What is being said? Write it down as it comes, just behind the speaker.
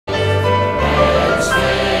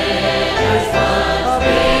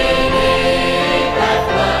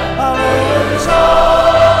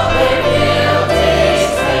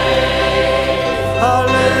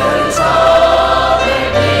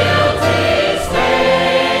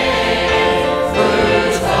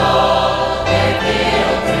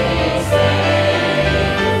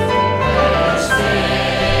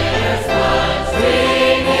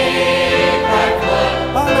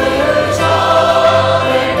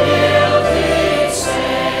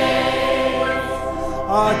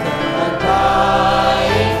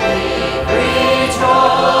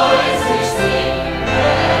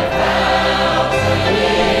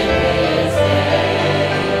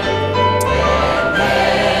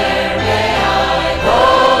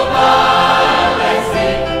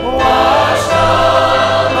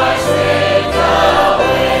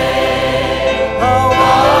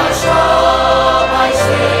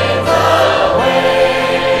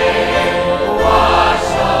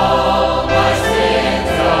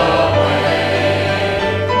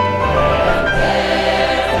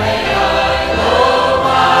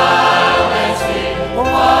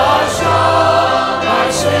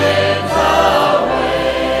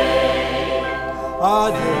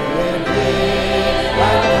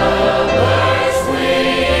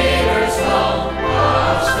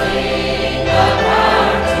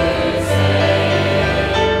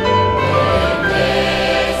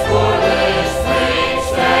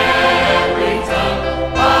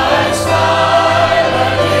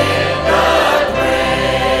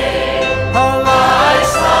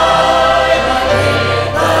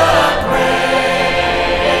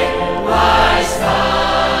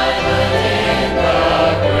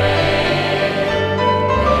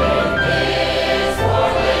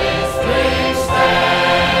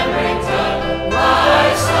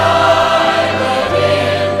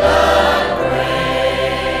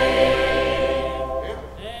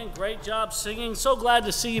Great job singing. So glad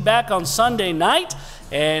to see you back on Sunday night.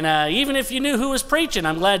 And even if you knew who was preaching,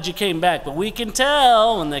 I'm glad you came back. But we can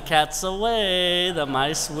tell when the cat's away, the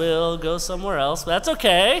mice will go somewhere else. But that's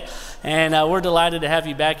okay. And we're delighted to have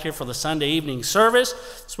you back here for the Sunday evening service.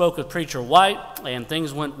 Spoke with Preacher White, and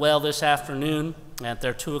things went well this afternoon at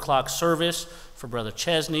their 2 o'clock service for Brother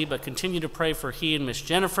Chesney, but continue to pray for he and Miss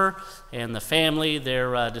Jennifer and the family.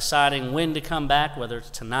 They're deciding when to come back, whether it's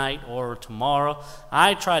tonight or tomorrow.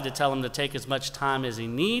 I tried to tell him to take as much time as he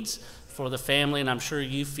needs for the family, and I'm sure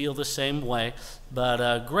you feel the same way.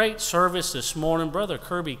 But great service this morning. Brother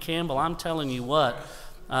Kirby Campbell, I'm telling you what,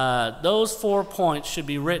 those 4 points should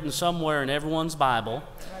be written somewhere in everyone's Bible,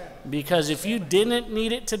 because if you didn't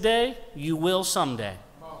need it today, you will someday.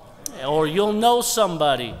 Or you'll know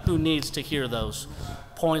somebody who needs to hear those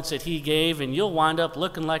points that he gave, and you'll wind up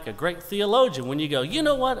looking like a great theologian when you go, you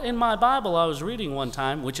know what, in my Bible I was reading one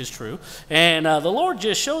time, which is true, and the Lord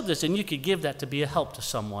just showed this, and you could give that to be a help to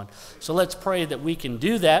someone. So let's pray that we can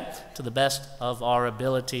do that to the best of our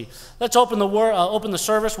ability. Let's open the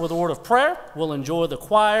service with a word of prayer. We'll enjoy the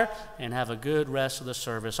choir and have a good rest of the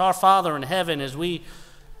service. Our Father in heaven, as we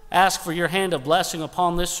ask for your hand of blessing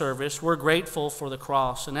upon this service, we're grateful for the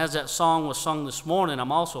cross. And as that song was sung this morning,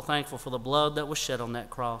 I'm also thankful for the blood that was shed on that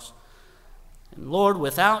cross. And Lord,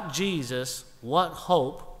 without Jesus, what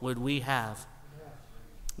hope would we have?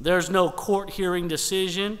 There's no court hearing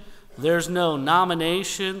decision. There's no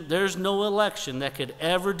nomination. There's no election that could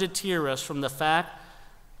ever deter us from the fact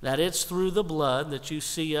that it's through the blood that you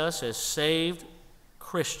see us as saved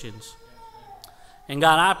Christians. And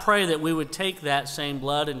God, I pray that we would take that same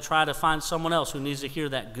blood and try to find someone else who needs to hear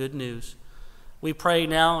that good news. We pray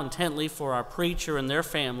now intently for our preacher and their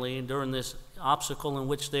family, and during this obstacle in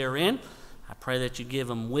which they are in, I pray that you give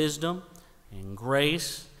them wisdom and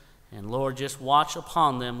grace. And Lord, just watch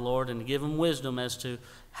upon them, Lord, and give them wisdom as to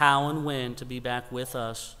how and when to be back with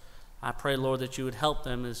us. I pray, Lord, that you would help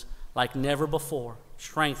them as like never before.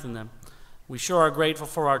 Strengthen them. We sure are grateful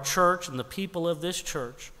for our church and the people of this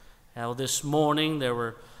church. Now, this morning, there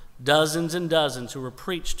were dozens and dozens who were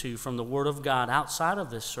preached to from the Word of God outside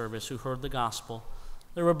of this service who heard the gospel.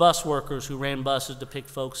 There were bus workers who ran buses to pick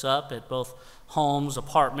folks up at both homes,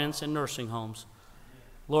 apartments, and nursing homes.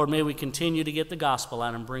 Lord, may we continue to get the gospel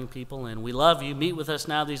out and bring people in. We love you. Meet with us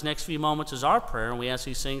now these next few moments is our prayer, and we ask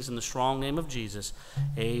these things in the strong name of Jesus.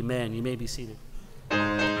 Amen. You may be seated.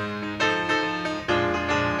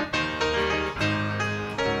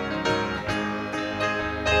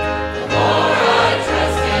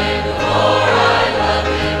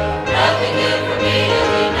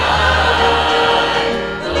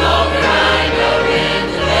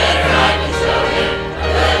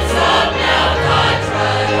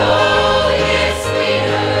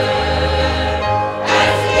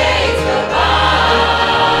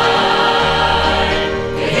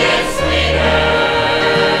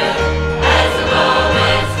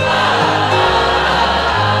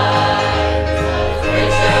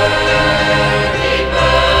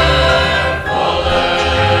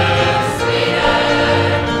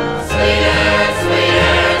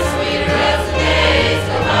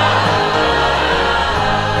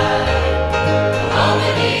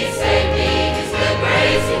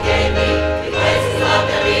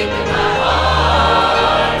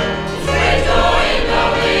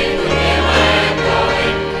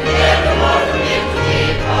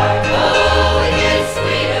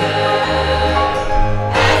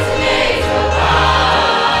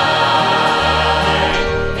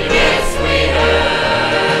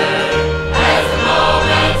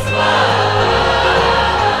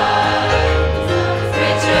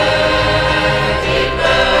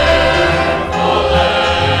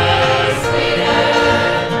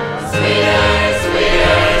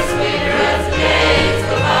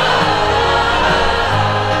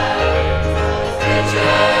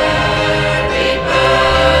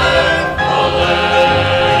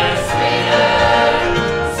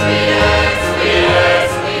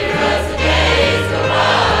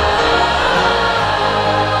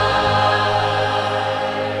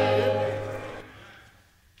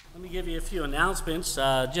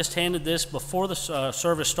 Just handed this before the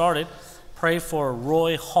service started. Pray for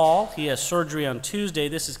Roy Hall. He has surgery on Tuesday.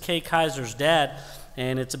 This is Kay Kaiser's dad,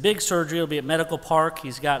 and it's a big surgery. It'll be at Medical Park.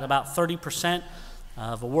 He's got about 30%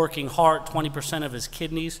 of a working heart, 20% of his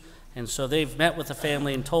kidneys, and so they've met with the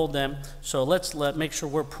family and told them. So let's make sure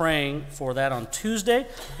we're praying for that on Tuesday.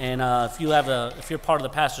 And if you're part of the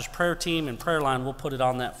pastor's prayer team and prayer line, we'll put it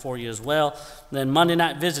on that for you as well. Then Monday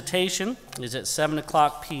night visitation is at 7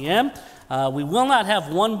 o'clock p.m. We will not have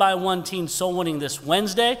one-by-one teen soul winning this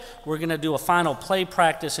Wednesday. We're going to do a final play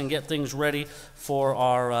practice and get things ready for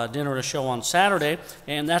our dinner to show on Saturday,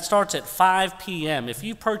 and that starts at 5 p.m. If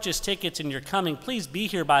you purchase tickets and you're coming, please be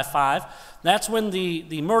here by 5. That's when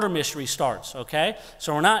the murder mystery starts, okay?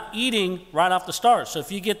 So we're not eating right off the start. So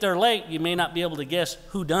if you get there late, you may not be able to guess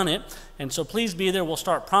who done it. And so please be there. We'll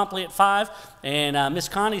start promptly at 5. And Miss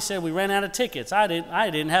Connie said we ran out of tickets. I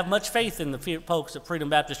didn't have much faith in the folks at Freedom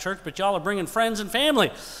Baptist Church, but y'all are bringing friends and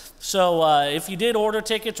family. So if you did order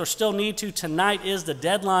tickets or still need to, tonight is the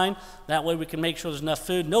deadline. That way we can make sure there's enough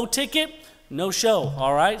food. No ticket, no show,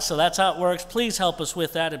 all right? So that's how it works. Please help us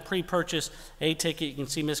with that and pre-purchase a ticket. You can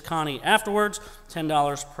see Miss Connie afterwards,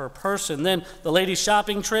 $10 per person. Then the ladies'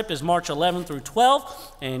 shopping trip is March 11 through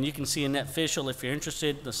 12, and you can see Annette Fischel if you're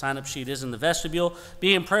interested. The sign-up sheet is in the vestibule.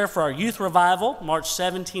 Be in prayer for our youth revival, March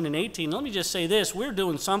 17 and 18. Let me just say this. We're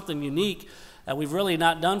doing something unique that we've really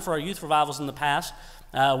not done for our youth revivals in the past.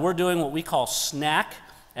 We're doing what we call SNAC,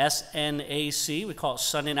 S-N-A-C. We call it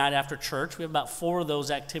Sunday night after church. We have about 4 of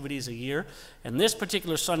those activities a year. And this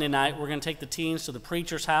particular Sunday night, we're going to take the teens to the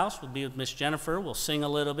preacher's house. We'll be with Miss Jennifer. We'll sing a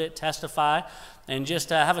little bit, testify, and just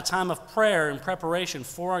have a time of prayer and preparation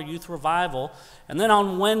for our youth revival. And then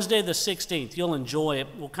on Wednesday the 16th, you'll enjoy it.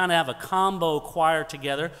 We'll kind of have a combo choir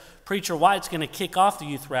together. Preacher White's going to kick off the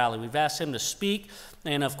youth rally. We've asked him to speak.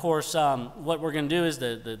 And, of course, what we're going to do is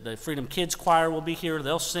the Freedom Kids Choir will be here.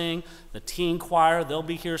 They'll sing. The teen choir, they'll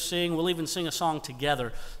be here singing. We'll even sing a song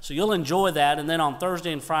together. So you'll enjoy that. And then on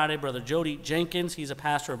Thursday and Friday, Brother Jody Jenkins, he's a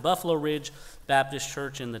pastor of Buffalo Ridge Baptist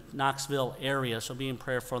Church in the Knoxville area. So be in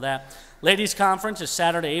prayer for that. Ladies' Conference is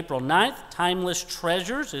Saturday, April 9th. Timeless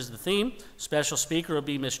Treasures is the theme. Special speaker will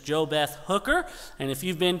be Miss Jo Beth Hooker. And if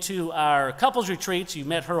you've been to our couples retreats, you've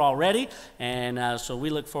met her already. And so we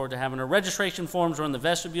look forward to having her. Registration forms are in the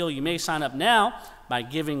vestibule. You may sign up now by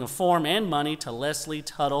giving a form and money to Leslie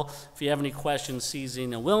Tuttle. If you have any questions, see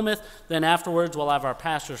Zena Wilmoth. Then afterwards, we'll have our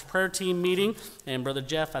pastor's prayer team meeting. And Brother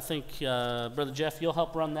Jeff, I think, Brother Jeff, you'll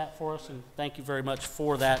help run that for us. And thank you very much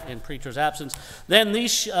for that in preacher's absence. Then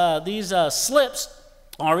these slips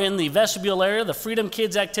are in the vestibule area, the Freedom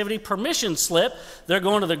Kids Activity Permission Slip. They're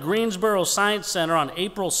going to the Greensboro Science Center on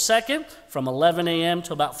April 2nd from 11 a.m.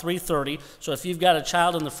 to about 3:30. So if you've got a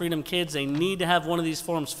child in the Freedom Kids, they need to have one of these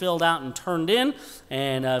forms filled out and turned in.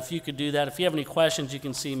 And if you could do that, if you have any questions, you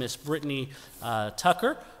can see Miss Brittany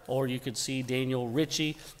Tucker, or you could see Daniel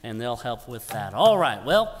Ritchie, and they'll help with that. All right,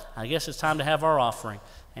 well, I guess it's time to have our offering.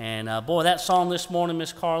 And boy, that song this morning,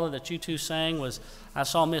 Miss Carla, that you two sang was, I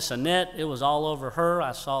saw Miss Annette, it was all over her.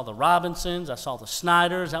 I saw the Robinsons, I saw the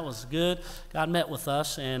Snyders, that was good. God met with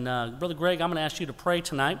us. And Brother Greg, I'm going to ask you to pray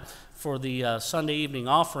tonight for the Sunday evening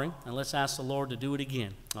offering, and let's ask the Lord to do it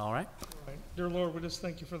again. All right? All right. Dear Lord, we just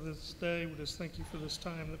thank you for this day. We just thank you for this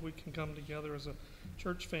time that we can come together as a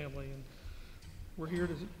church family. And we're here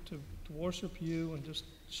to worship you and just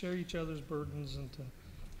share each other's burdens and to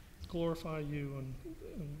glorify you. And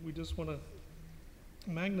we just want to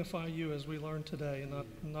magnify you as we learn today, and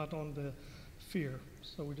not on the fear.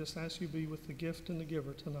 So we just ask you to be with the gift and the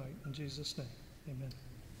giver tonight. In Jesus' name, amen.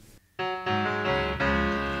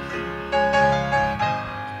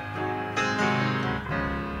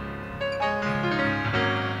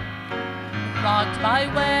 Rocked by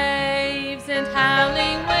waves and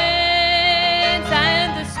howling winds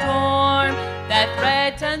and the storm that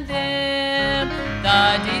threatened them,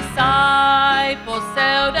 the disciples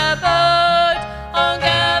sailed a boat on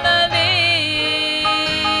Galilee.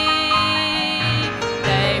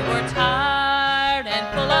 They were tired and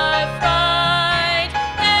full of fright.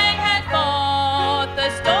 They had fought the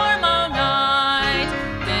storm all night.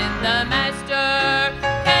 Then the Master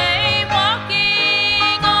came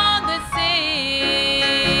walking on the sea.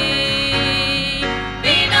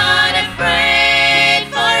 Be not afraid,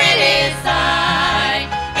 for it is I.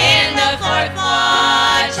 In the fourth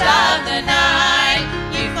watch of the night,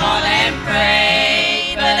 you fall and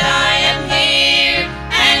pray, but I am here,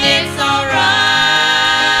 and it's all right.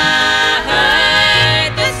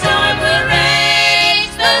 The storm will rage,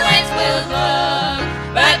 the winds will blow,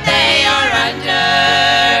 but they are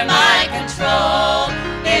under my control.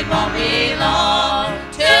 It won't be long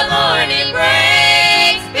till morning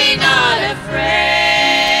breaks. Be not afraid.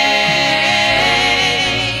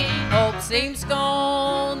 Hope seems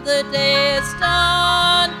gone, the day is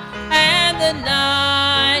done, and the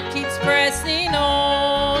night keeps pressing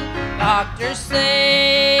on. Doctors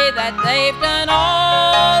say that they've done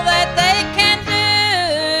all that they can do.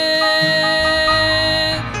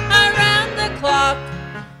 Around the clock,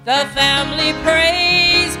 the family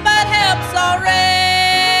prays, but help's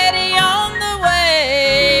already on the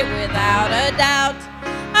way. Without a doubt,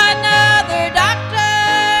 another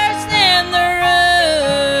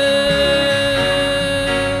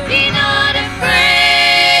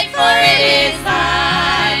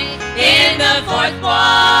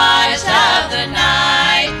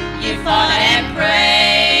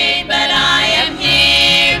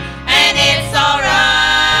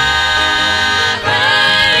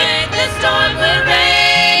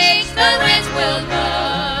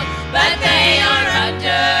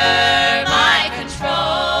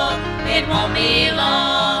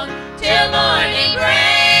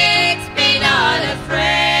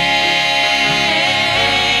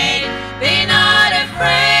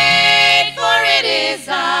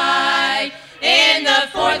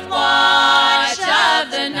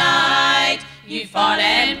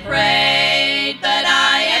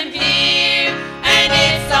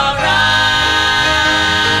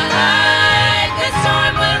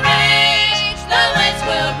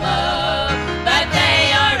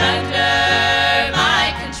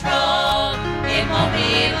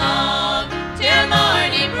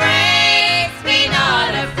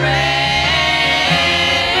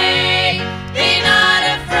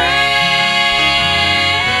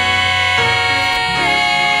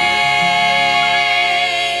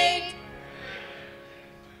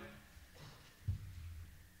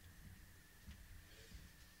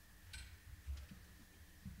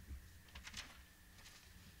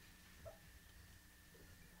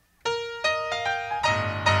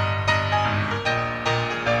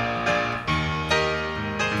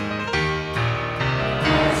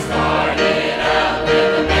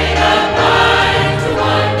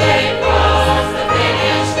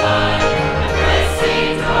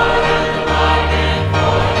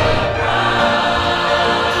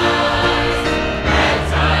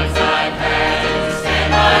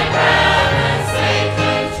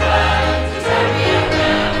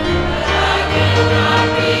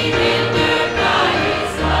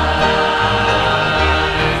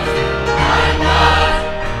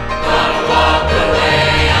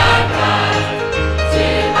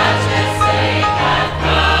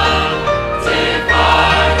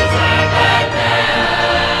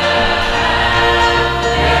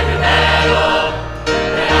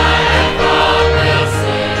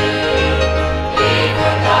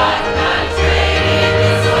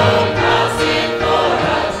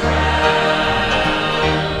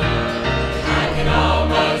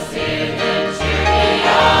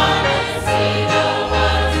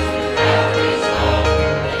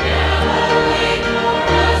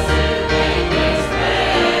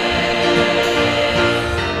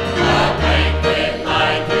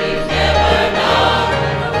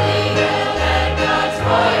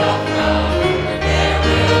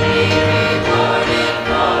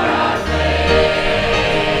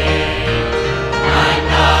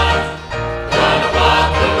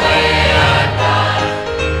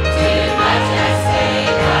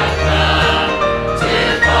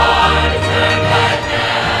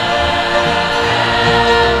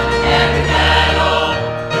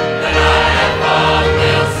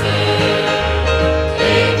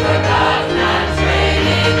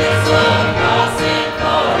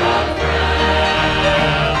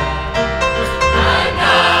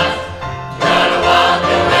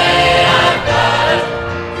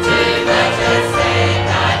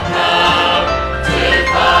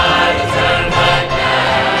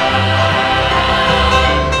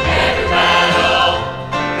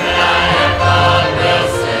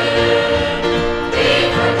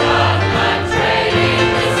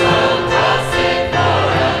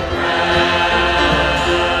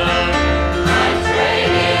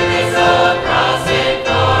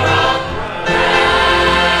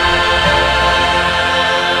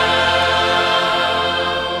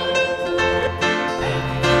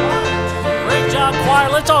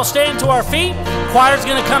stand to our feet. Choir's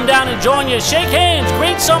going to come down and join you. Shake hands.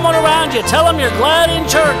 Greet someone around you. Tell them you're glad in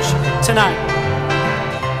church tonight.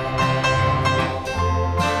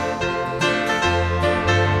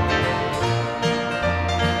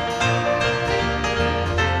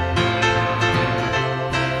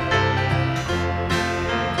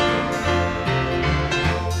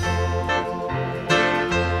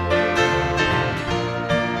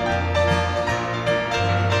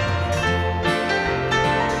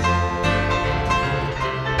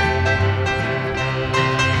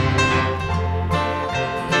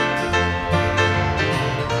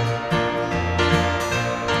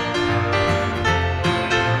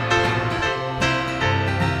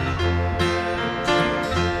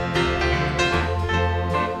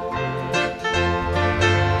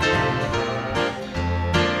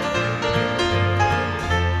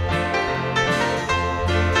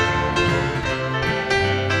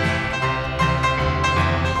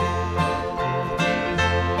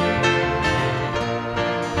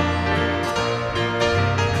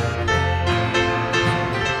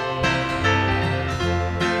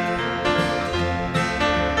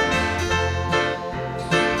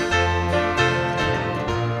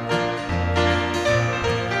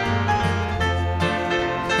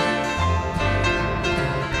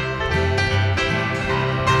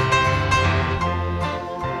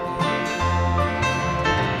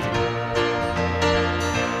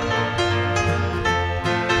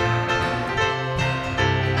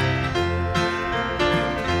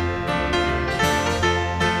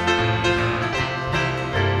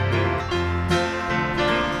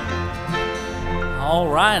 All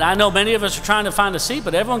right, I know many of us are trying to find a seat,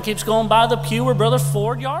 but everyone keeps going by the pew where Brother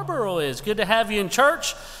Ford Yarborough is. Good to have you in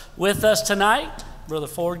church with us tonight. Brother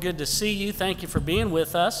Ford, good to see you. Thank you for being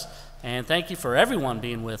with us, and thank you for everyone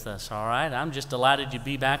being with us, all right? I'm just delighted to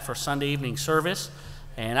be back for Sunday evening service,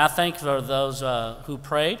 and I thank for those who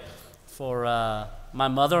prayed. For my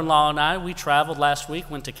mother-in-law and I, we traveled last week,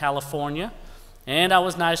 went to California, and I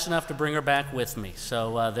was nice enough to bring her back with me.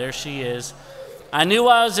 So there she is. I knew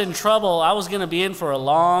I was in trouble. I was going to be in for a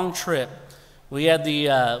long trip. We had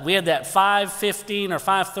that 5:15 or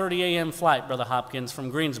 5:30 a.m. flight, Brother Hopkins, from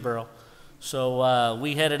Greensboro. So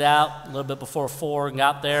we headed out a little bit before 4 and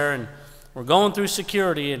got there, and we're going through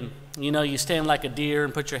security, and you know, you stand like a deer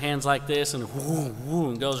and put your hands like this, and whoo, whoo,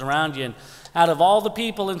 and goes around you. And out of all the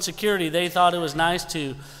people in security, they thought it was nice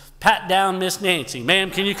to pat down Miss Nancy.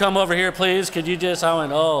 Ma'am, can you come over here, please? Could you just? I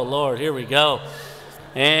went, oh Lord, here we go.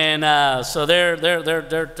 And so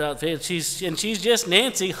she's just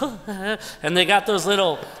Nancy, and they got those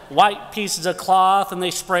little white pieces of cloth, and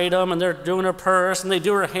they sprayed them, and they're doing her purse, and they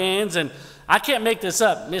do her hands, and I can't make this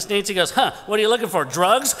up. Miss Nancy goes, what are you looking for,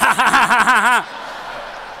 drugs? Ha, ha, ha, ha, ha.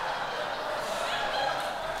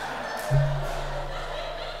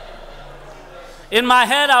 In my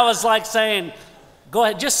head, I was like saying, go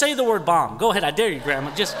ahead, just say the word bomb. Go ahead, I dare you,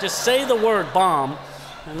 Grandma. Just say the word bomb,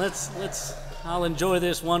 and I'll enjoy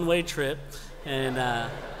this one-way trip. And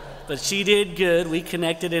but she did good. We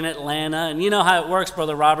connected in Atlanta. And you know how it works,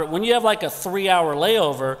 Brother Robert. When you have like a 3-hour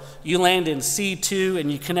layover, you land in C2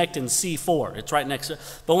 and you connect in C4. It's right next to it.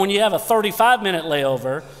 But when you have a 35-minute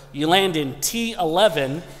layover, you land in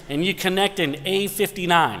T11 and you connect in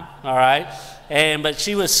A59, all right? But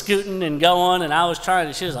she was scooting and going, and I was trying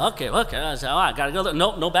to, she was like, okay. I said, I got to go there.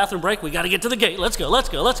 Nope, no bathroom break. We got to get to the gate. Let's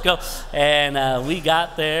go. And we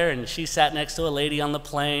got there, and she sat next to a lady on the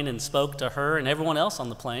plane and spoke to her and everyone else on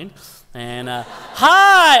the plane. And,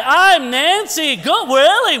 hi, I'm Nancy. Good,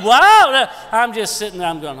 really? Wow. I'm just sitting there.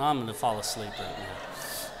 I'm going to fall asleep right now.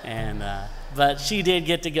 And, but she did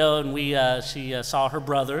get to go, and she saw her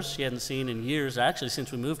brothers. She hadn't seen in years, actually, since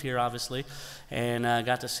we moved here, obviously. And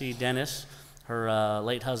got to see Dennis, her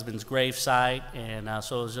late husband's gravesite, and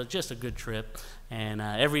so it was just a good trip. And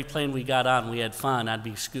every plane we got on, we had fun. I'd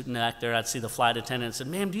be scooting back there. I'd see the flight attendant and said,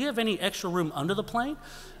 ma'am, do you have any extra room under the plane?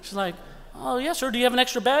 She's like, oh, yes, sir. Do you have an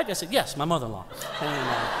extra bag? I said, yes, my mother-in-law.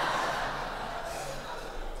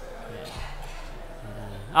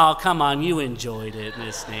 Oh, come on, you enjoyed it,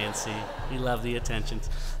 Miss Nancy. You love the attentions.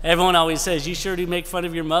 Everyone always says, you sure do make fun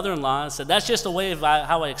of your mother-in-law. I said, that's just a way of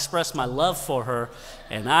how I express my love for her,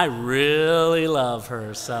 and I really love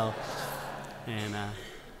her. So, and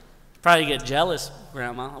probably get jealous,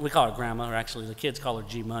 Grandma. We call her Grandma, or actually the kids call her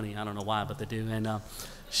G-Money. I don't know why, but they do. And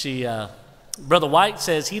Brother White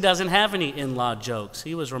says he doesn't have any in-law jokes.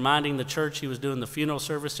 He was reminding the church he was doing the funeral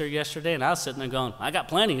service here yesterday, and I was sitting there going, I got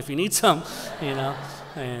plenty if you need some, you know.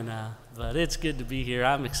 And but it's good to be here.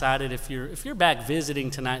 I'm excited. If you're back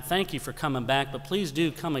visiting tonight, thank you for coming back. But please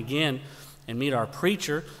do come again and meet our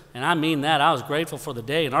preacher. And I mean that. I was grateful for the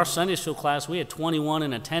day. In our Sunday school class, we had 21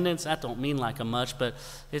 in attendance. That don't mean like a much, but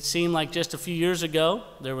it seemed like just a few years ago,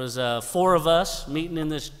 there was 4 of us meeting in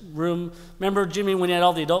this room. Remember, Jimmy, when you had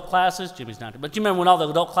all the adult classes? Jimmy's not there. But you remember when all the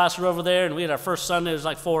adult classes were over there, and we had our first Sunday, there was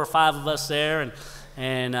like 4 or 5 of us there,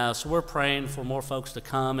 and so we're praying for more folks to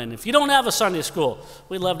come. And if you don't have a Sunday school,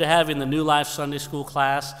 we'd love to have you in the New Life Sunday School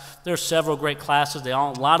class. There's several great classes. A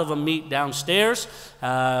lot of them meet downstairs.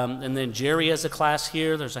 And then Jerry has a class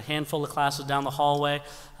here. There's a handful of classes down the hallway.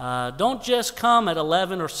 Don't just come at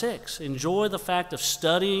 11 or 6. Enjoy the fact of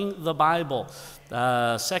studying the Bible.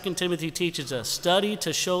 2 Timothy teaches us, study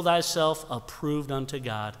to show thyself approved unto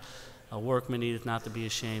God. A workman needeth not to be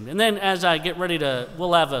ashamed. And then as I get ready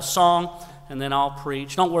we'll have a song, and then I'll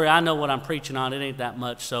preach. Don't worry, I know what I'm preaching on. It ain't that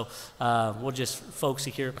much, so we'll just focus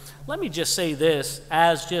here. Let me just say this,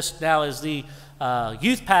 as the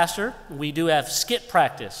youth pastor, we do have skit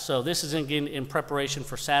practice. So this is in preparation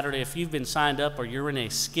for Saturday. If you've been signed up or you're in a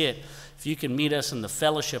skit, if you can meet us in the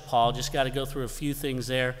fellowship hall, just got to go through a few things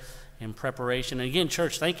there in preparation. And again,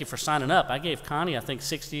 church, thank you for signing up. I gave Connie, I think,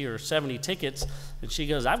 60 or 70 tickets, and she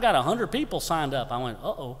goes, I've got 100 people signed up. I went,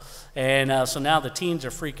 uh-oh. And so now the teens are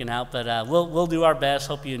freaking out, but we'll do our best.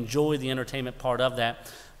 Hope you enjoy the entertainment part of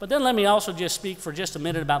that. But then let me also just speak for just a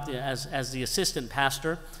minute about as the assistant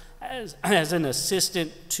pastor, as an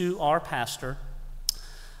assistant to our pastor.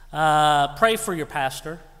 Pray for your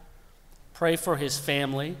pastor. Pray for his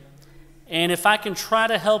family. And if I can try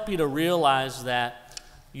to help you to realize that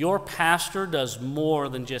your pastor does more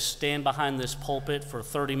than just stand behind this pulpit for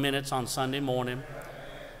 30 minutes on Sunday morning,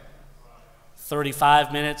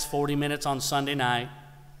 35 minutes, 40 minutes on Sunday night,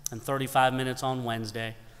 and 35 minutes on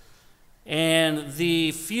Wednesday. And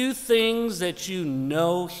the few things that you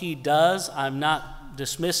know he does, I'm not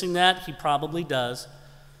dismissing that, he probably does,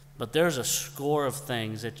 but there's a score of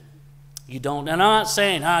things that you don't, and I'm not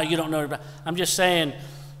saying, you don't know, I'm just saying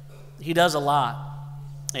he does a lot.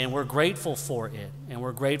 And we're grateful for it. And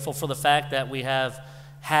we're grateful for the fact that we have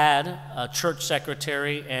had a church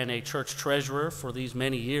secretary and a church treasurer for these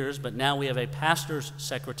many years, but now we have a pastor's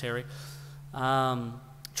secretary.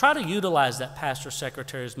 Try to utilize that pastor's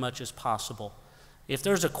secretary as much as possible. If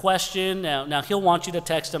there's a question, now he'll want you to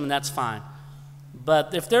text him, and that's fine.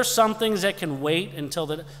 But if there's some things that can wait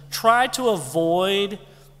until try to avoid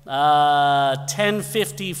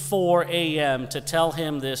 10:54 a.m. to tell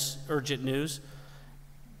him this urgent news.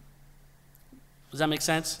 Does that make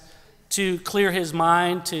sense? To clear his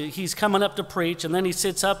mind, he's coming up to preach, and then he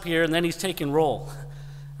sits up here, and then he's taking roll.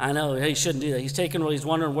 I know, he shouldn't do that. He's taking roll. He's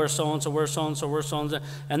wondering where's so-and-so, where's so-and-so, where's so-and-so.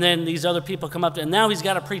 And then these other people come up, and now he's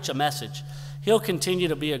got to preach a message. He'll continue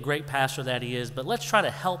to be a great pastor that he is, but let's try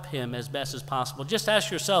to help him as best as possible. Just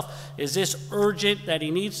ask yourself, is this urgent that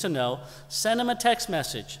he needs to know? Send him a text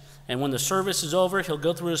message. And when the service is over, he'll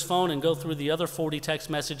go through his phone and go through the other 40 text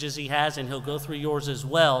messages he has, and he'll go through yours as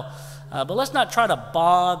well. But let's not try to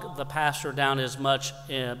bog the pastor down as much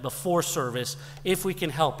before service if we can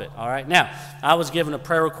help it, all right? Now, I was given a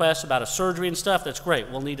prayer request about a surgery and stuff. That's great.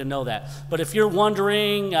 We'll need to know that. But if you're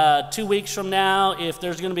wondering 2 weeks from now if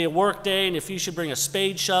there's going to be a work day and if you should bring a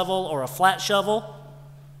spade shovel or a flat shovel,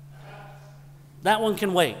 that one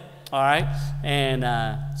can wait. All right, and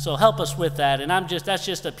so help us with that. And that's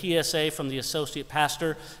just a PSA from the associate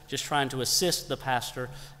pastor, just trying to assist the pastor.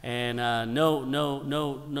 And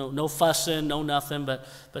no fussing, no nothing, but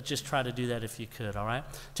just try to do that if you could. All right,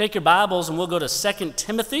 take your Bibles and we'll go to 2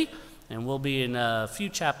 Timothy, and we'll be in a few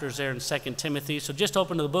chapters there in 2 Timothy. So just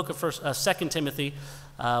open to the book of 2 Timothy.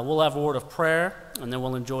 We'll have a word of prayer, and then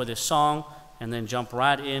we'll enjoy this song, and then jump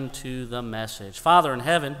right into the message. Father in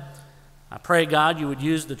heaven, I pray, God, you would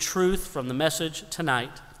use the truth from the message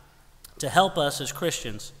tonight to help us as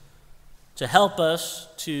Christians, to help us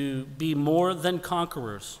to be more than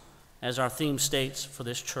conquerors, as our theme states for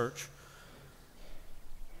this church.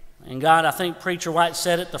 And God, I think Preacher White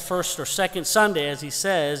said it the first or second Sunday, as he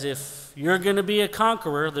says, if you're going to be a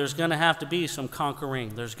conqueror, there's going to have to be some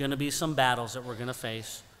conquering. There's going to be some battles that we're going to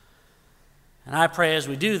face. And I pray as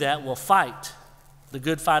we do that, we'll fight the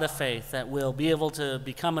good fight of faith, that we'll be able to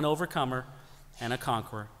become an overcomer and a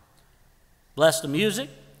conqueror. Bless the music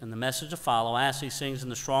and the message to follow. I ask these things in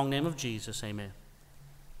the strong name of Jesus. Amen.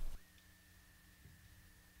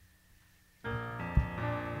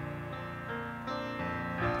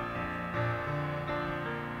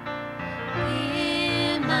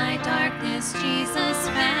 In my darkness, Jesus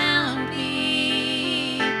found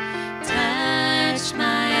me, touched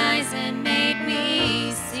my eyes and made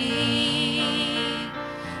me see.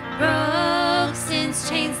 Broke sin's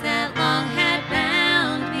chains that long had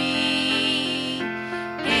bound me,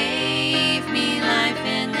 gave me life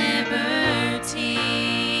and liberty.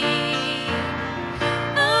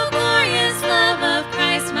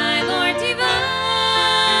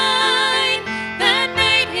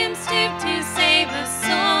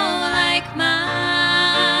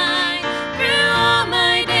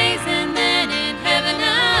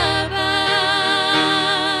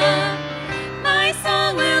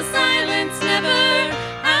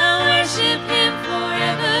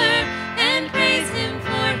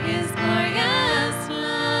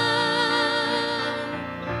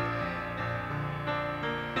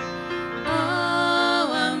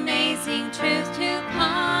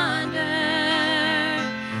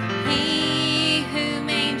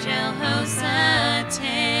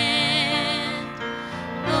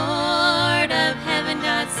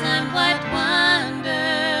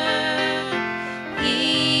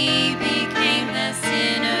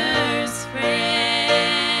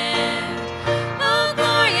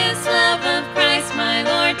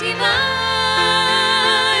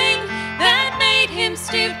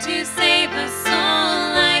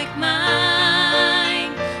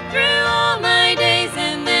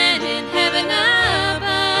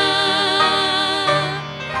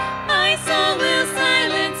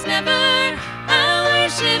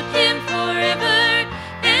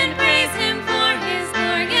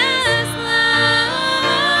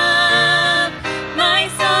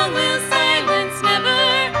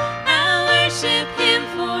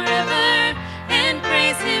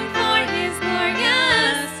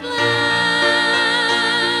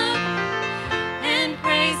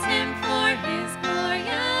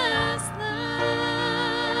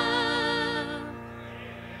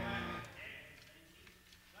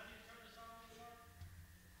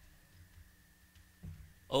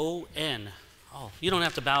 O-N. Oh, you don't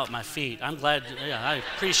have to bow at my feet. I'm glad, yeah, I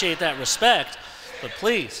appreciate that respect, but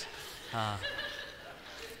please.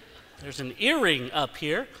 There's an earring up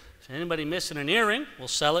here. If anybody missing an earring, we'll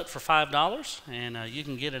sell it for $5, and you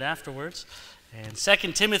can get it afterwards. And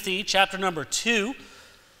 2 Timothy chapter number 2.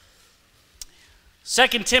 2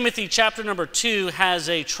 Timothy chapter number 2 has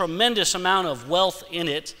a tremendous amount of wealth in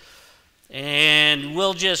it. And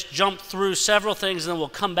we'll just jump through several things and then we'll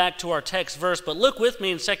come back to our text verse. But look with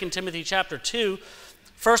me in 2 Timothy chapter 2.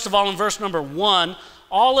 First of all, in verse number 1,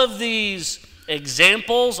 all of these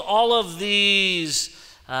examples, all of these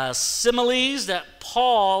similes that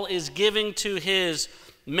Paul is giving to his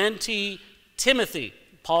mentee Timothy.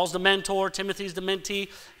 Paul's the mentor, Timothy's the mentee,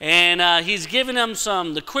 and he's giving him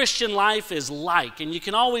the Christian life is like. And you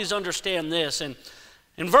can always understand this. And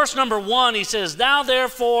in verse number 1, he says, thou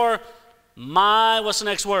therefore, what's the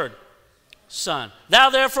next word? Son.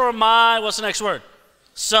 Thou therefore, what's the next word?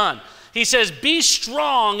 Son. He says, be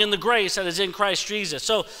strong in the grace that is in Christ Jesus.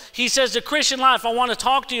 So he says, the Christian life, I want to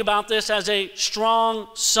talk to you about this as a strong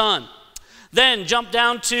son. Then jump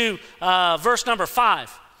down to verse number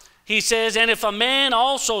 5. He says, and if a man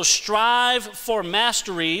also strive for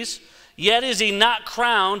masteries, yet is he not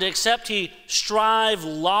crowned, except he strive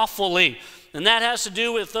lawfully. And that has to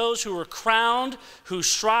do with those who are crowned, who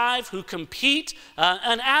strive, who compete,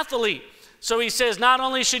 an athlete. So he says, not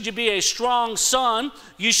only should you be a strong son,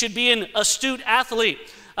 you should be an astute athlete.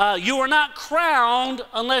 You are not crowned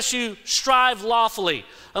unless you strive lawfully,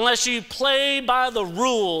 unless you play by the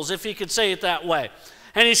rules, if he could say it that way.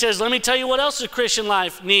 And he says, let me tell you what else the Christian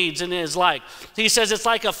life needs and is like. He says it's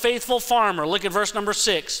like a faithful farmer. Look at verse number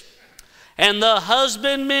 6. And the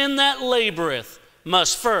husbandman that laboreth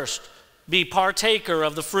must first be partaker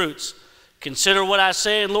of the fruits. Consider what I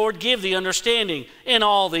say, and Lord, give thee understanding in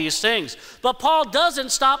all these things. But Paul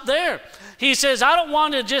doesn't stop there. He says, I don't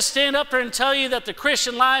want to just stand up here and tell you that the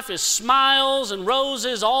Christian life is smiles and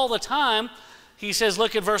roses all the time. He says,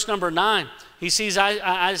 look at verse number 9. He sees,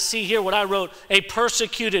 I see here what I wrote, a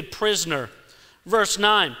persecuted prisoner. Verse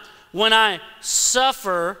 9, when I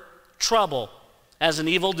suffer trouble as an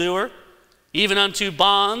evildoer, even unto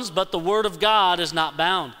bonds, but the word of God is not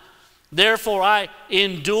bound. Therefore I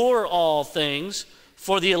endure all things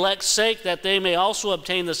for the elect's sake, that they may also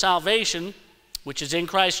obtain the salvation which is in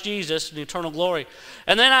Christ Jesus in eternal glory.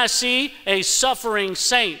 And then I see a suffering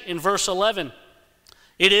saint in verse 11.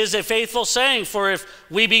 It is a faithful saying, for if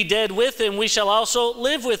we be dead with him, we shall also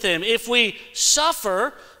live with him. If we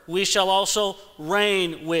suffer, we shall also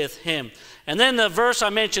reign with him. And then the verse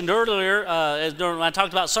I mentioned earlier, when I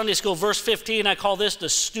talked about Sunday school, verse 15, I call this the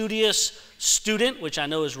studious student, which I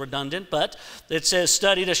know is redundant, but it says,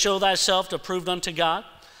 study to show thyself approved unto God.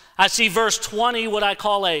 I see verse 20, what I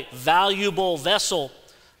call a valuable vessel.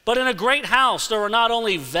 But in a great house there are not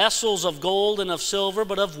only vessels of gold and of silver,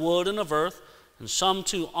 but of wood and of earth, and some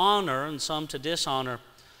to honor and some to dishonor.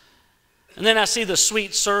 And then I see the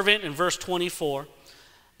sweet servant in verse 24.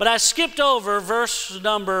 But I skipped over verse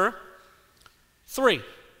number 3,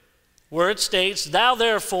 where it states, thou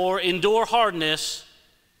therefore endure hardness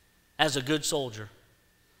as a good soldier.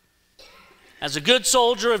 As a good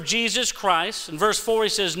soldier of Jesus Christ. In verse 4 he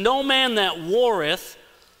says, no man that warreth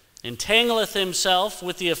entangleth himself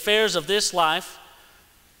with the affairs of this life,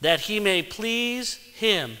 that he may please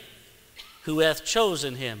him who hath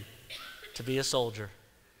chosen him to be a soldier.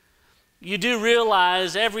 You do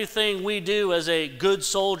realize everything we do as a good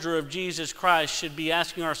soldier of Jesus Christ should be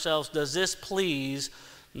asking ourselves, does this please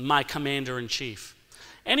my commander-in-chief?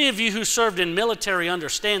 Any of you who served in military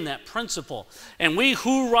understand that principle. And we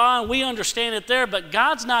hoorah, we understand it there, but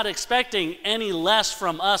God's not expecting any less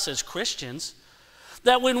from us as Christians.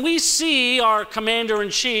 That when we see our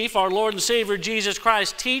commander-in-chief, our Lord and Savior Jesus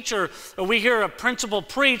Christ teach, or we hear a principle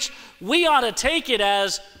preached, we ought to take it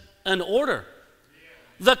as an order.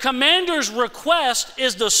 The commander's request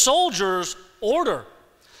is the soldier's order.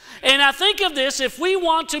 And I think of this, if we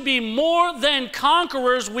want to be more than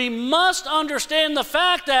conquerors, we must understand the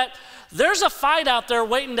fact that there's a fight out there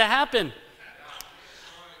waiting to happen.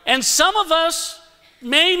 And some of us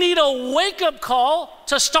may need a wake-up call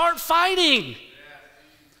to start fighting.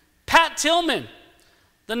 Pat Tillman,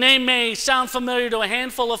 the name may sound familiar to a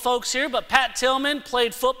handful of folks here, but Pat Tillman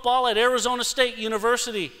played football at Arizona State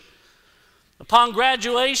University. Upon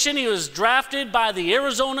graduation, he was drafted by the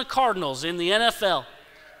Arizona Cardinals in the NFL.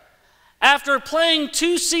 After playing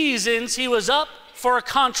 2 seasons, he was up for a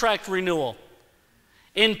contract renewal.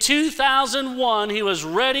 In 2001, he was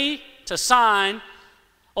ready to sign,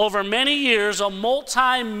 over many years, a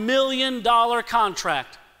multi-million-dollar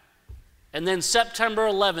contract. And then September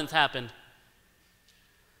 11th happened.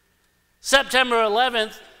 September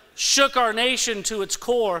 11th shook our nation to its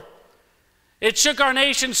core. It shook our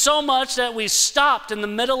nation so much that we stopped in the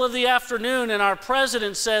middle of the afternoon and our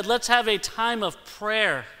president said, let's have a time of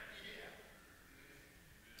prayer.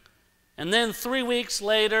 And then 3 weeks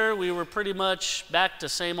later, we were pretty much back to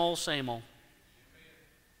same old, same old.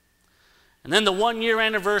 And then the 1 year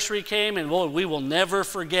anniversary came, and Lord, we will never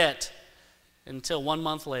forget until 1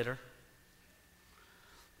 month later.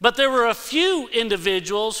 But there were a few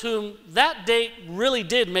individuals whom that date really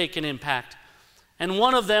did make an impact. And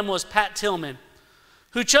one of them was Pat Tillman,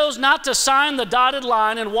 who chose not to sign the dotted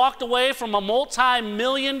line and walked away from a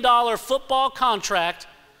multi-million-dollar football contract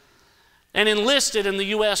and enlisted in the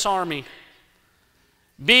U.S. Army.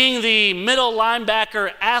 Being the middle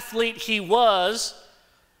linebacker athlete he was,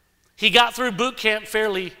 he got through boot camp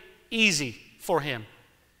fairly easy for him.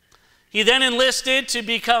 He then enlisted to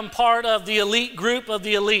become part of the elite group of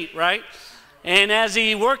the elite, right? And as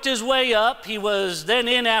he worked his way up, he was then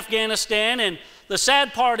in Afghanistan, and the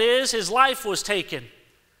sad part is his life was taken.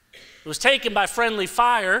 It was taken by friendly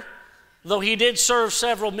fire, though he did serve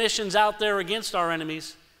several missions out there against our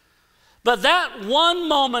enemies. But that one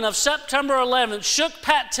moment of September 11th shook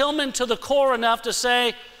Pat Tillman to the core enough to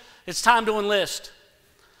say, it's time to enlist.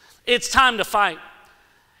 It's time to fight.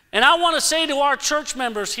 And I want to say to our church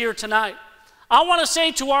members here tonight, I want to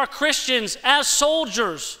say to our Christians as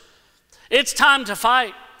soldiers, it's time to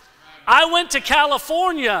fight. I went to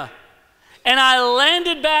California and I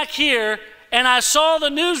landed back here and I saw the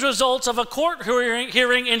news results of a court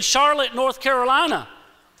hearing in Charlotte, North Carolina.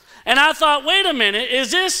 And I thought, wait a minute,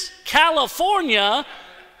 is this California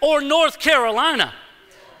or North Carolina?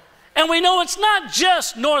 And we know it's not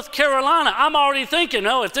just North Carolina. I'm already thinking,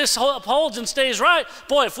 oh, if this holds and stays right,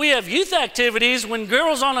 boy, if we have youth activities, when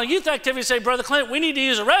girls on a youth activity say, Brother Clint, we need to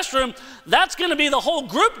use a restroom, that's going to be the whole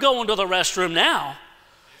group going to the restroom now.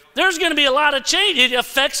 There's going to be a lot of change. It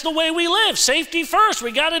affects the way we live. Safety first.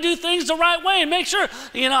 We got to do things the right way and make sure,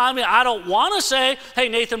 I don't want to say, hey,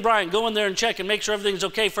 Nathan Bryan, go in there and check and make sure everything's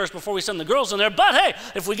okay first before we send the girls in there. But hey,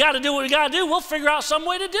 if we got to do what we got to do, we'll figure out some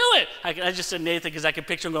way to do it. I just said Nathan because I could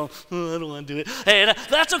picture him going, oh, I don't want to do it. Hey,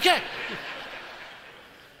 that's okay.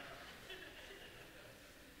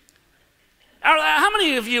 How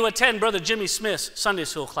many of you attend Brother Jimmy Smith's Sunday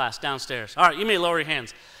school class downstairs? All right, you may lower your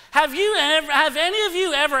hands. Have any of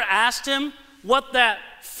you ever asked him what that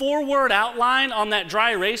 4-word outline on that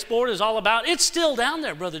dry erase board is all about? It's still down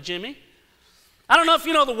there, Brother Jimmy. I don't know if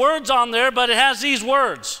you know the words on there, but it has these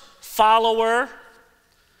words: follower,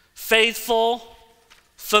 faithful,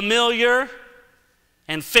 familiar,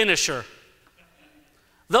 and finisher.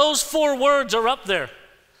 Those 4 words are up there.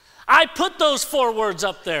 I put those 4 words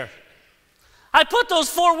up there. I put those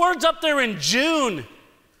 4 words up there in June.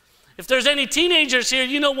 If there's any teenagers here,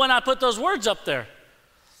 you know when I put those words up there.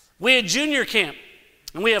 We had junior camp,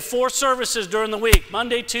 and we have 4 services during the week,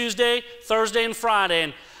 Monday, Tuesday, Thursday, and Friday.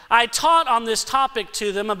 And I taught on this topic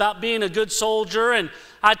to them about being a good soldier, and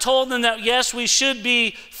I told them that, yes, we should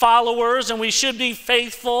be followers, and we should be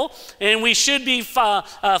faithful, and we should be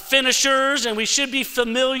finishers, and we should be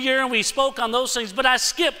familiar, and we spoke on those things, but I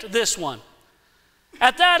skipped this one.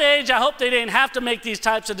 At that age, I hope they didn't have to make these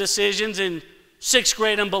types of decisions in 6th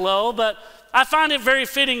grade and below, but I find it very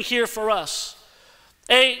fitting here for us.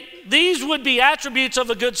 These would be attributes of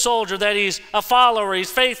a good soldier, that he's a follower, he's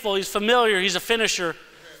faithful, he's familiar, he's a finisher.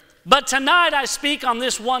 But tonight I speak on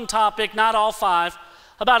this one topic, not all 5,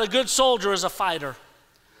 about a good soldier as a fighter.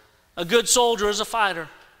 A good soldier as a fighter.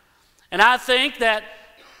 And I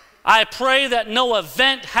pray that no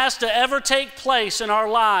event has to ever take place in our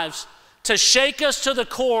lives to shake us to the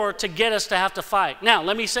core to get us to have to fight. Now,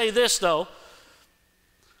 let me say this though.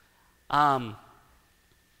 I'm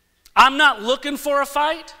not looking for a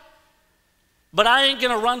fight, but I ain't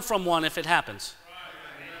going to run from one if it happens.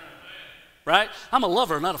 Right? I'm a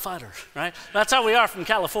lover, not a fighter, right? That's how we are from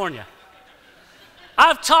California.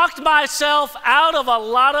 I've talked myself out of a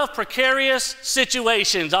lot of precarious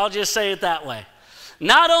situations. I'll just say it that way.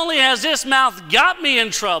 Not only has this mouth got me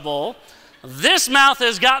in trouble, this mouth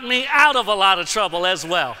has gotten me out of a lot of trouble as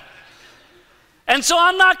well. And so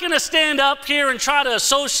I'm not going to stand up here and try to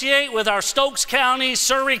associate with our Stokes County,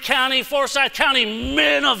 Surrey County, Forsyth County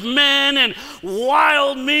men of men and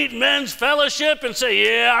Wild Meat Men's Fellowship and say,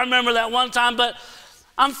 yeah, I remember that one time. But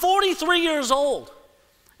I'm 43 years old,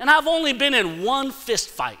 and I've only been in one fist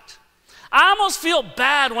fight. I almost feel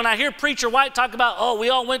bad when I hear Preacher White talk about, oh, we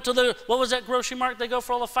all went to what was that grocery mart they go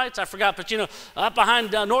for all the fights? I forgot, but up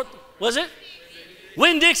behind North, was it?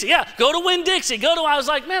 Winn-Dixie, yeah, go to Winn-Dixie. I was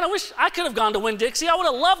like, man, I wish I could have gone to Winn-Dixie. I would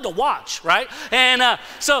have loved to watch, right? And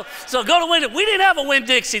so go to Winn-Dixie. We didn't have a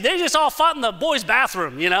Winn-Dixie. They just all fought in the boys'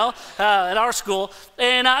 bathroom, at our school.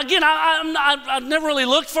 And again, I've never really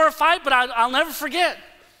looked for a fight, but I'll never forget.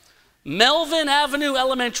 Melvin Avenue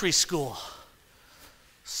Elementary School,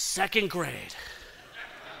 2nd grade.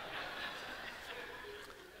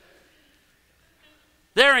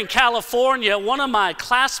 There in California, one of my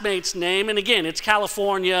classmates' name, and again, it's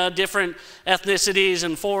California, different ethnicities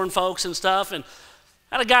and foreign folks and stuff, and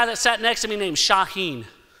I had a guy that sat next to me named Shaheen.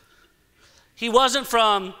 He wasn't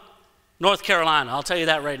from North Carolina, I'll tell you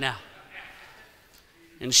that right now.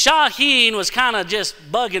 And Shaheen was kind of just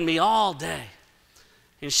bugging me all day.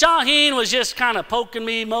 And Shaheen was just kind of poking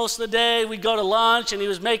me most of the day. We'd go to lunch, and he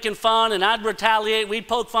was making fun, and I'd retaliate. We'd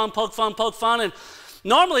poke fun, and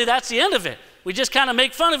normally that's the end of it. We just kind of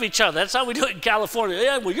make fun of each other. That's how we do it in California.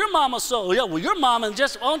 Yeah, well, your mama's so. Yeah, well, your mama. And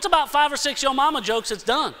it's about 5 or 6 yo mama jokes, it's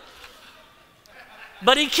done.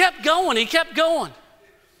 But he kept going.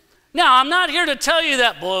 Now, I'm not here to tell you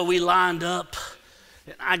that, boy, we lined up.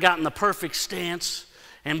 And I got in the perfect stance.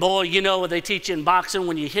 And boy, what they teach you in boxing,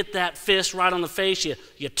 when you hit that fist right on the face, you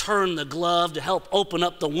turn the glove to help open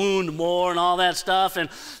up the wound more and all that stuff. And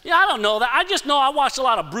I don't know that. I just know I watched a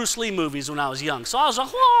lot of Bruce Lee movies when I was young. So I was like,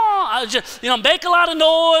 whoa, I was just, make a lot of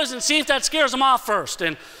noise and see if that scares them off first.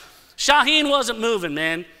 And Shaheen wasn't moving,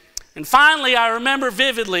 man. And finally, I remember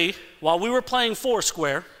vividly, while we were playing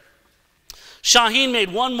Foursquare, Shaheen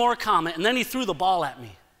made one more comment, and then he threw the ball at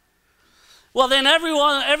me. Well, then every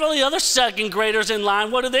other 2nd graders in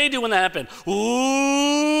line, what do they do when that happens? Ooh,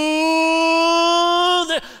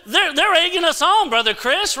 they're egging us on, Brother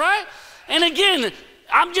Chris, right? And again,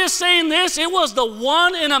 I'm just saying this, it was the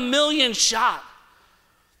 1 in a million shot.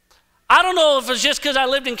 I don't know if it's just because I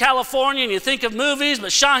lived in California and you think of movies, but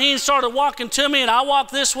Shaheen started walking to me, and I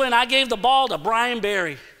walked this way, and I gave the ball to Brian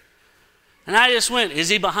Berry. And I just went, is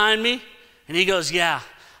he behind me? And he goes, yeah.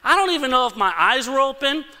 I don't even know if my eyes were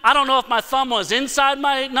open. I don't know if my thumb was inside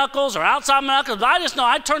my knuckles or outside my knuckles, but I just know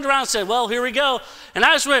I turned around and said, well, here we go. And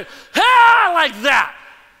I just went, ah, like that.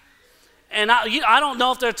 And I don't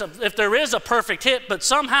know if there is a perfect hit, but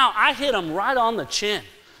somehow I hit him right on the chin.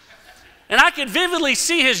 And I could vividly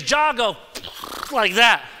see his jaw go like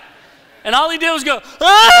that. And all he did was go,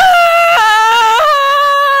 ah!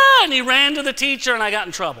 And he ran to the teacher, and I got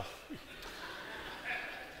in trouble.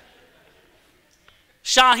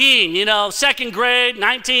 Shaheen, 2nd grade,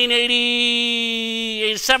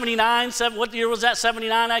 1980, 79, what year was that?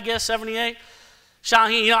 79, I guess, 78?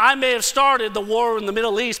 Shaheen, I may have started the war in the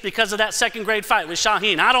Middle East because of that 2nd grade fight with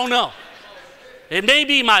Shaheen. I don't know. It may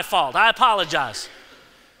be my fault. I apologize.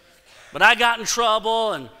 But I got in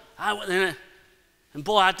trouble, and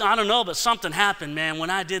boy, I don't know, but something happened, man. When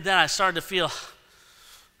I did that, I started to feel...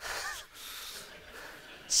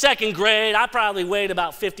 2nd grade, I probably weighed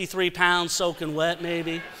about 53 pounds soaking wet,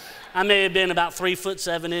 maybe. I may have been about 3 foot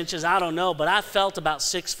 7 inches, I don't know, but I felt about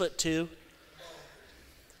 6'2".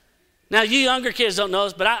 Now, you younger kids don't know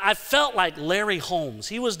this, but I felt like Larry Holmes.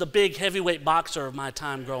 He was the big heavyweight boxer of my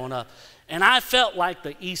time growing up. And I felt like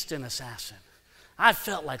the Easton Assassin. I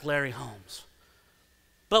felt like Larry Holmes.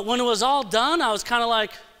 But when it was all done, I was kind of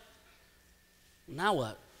like, now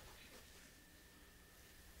what?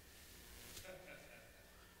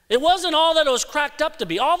 It wasn't all that it was cracked up to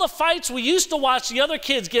be. All the fights we used to watch the other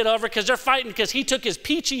kids get over because they're fighting because he took his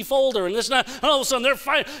peachy folder and this and that. And all of a sudden they're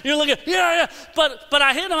fighting. You're looking, yeah. But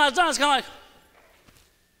I hit him. I was done. It's kind of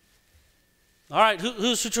like, all right,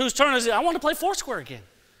 whose turn is it? I want to play Foursquare again.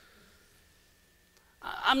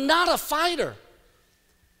 I'm not a fighter,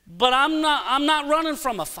 but I'm not running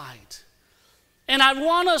from a fight. And I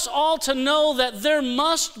want us all to know that there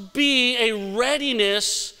must be a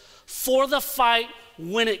readiness for the fight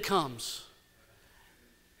when it comes.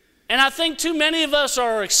 And I think too many of us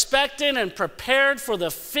are expecting and prepared for the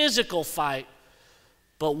physical fight,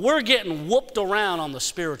 but we're getting whooped around on the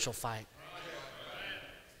spiritual fight.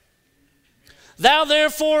 Thou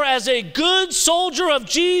therefore, as a good soldier of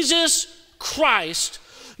Jesus Christ,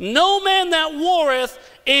 no man that warreth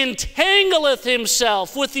entangleth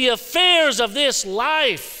himself with the affairs of this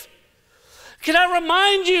life. Can I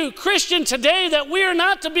remind you, Christian, today that we are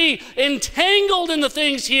not to be entangled in the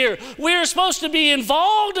things here. We are supposed to be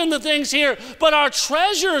involved in the things here, but our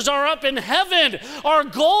treasures are up in heaven. Our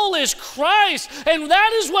goal is Christ, and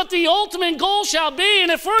that is what the ultimate goal shall be.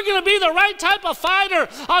 And if we're going to be the right type of fighter,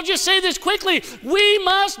 I'll just say this quickly, we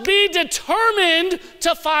must be determined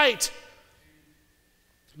to fight.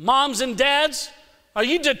 Moms and dads, are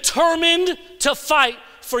you determined to fight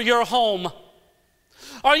for your home?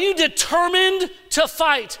 Are you determined to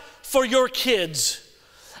fight for your kids.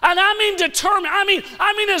 And I mean determined.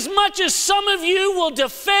 I mean as much as some of you will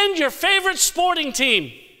defend your favorite sporting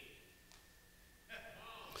team.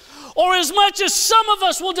 Or as much as some of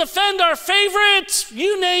us will defend our favorite,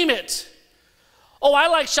 you name it. Oh, I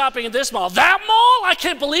like shopping at this mall. That mall? I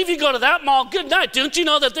can't believe you go to that mall. Good night. Don't you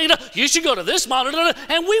know that you should go to this mall?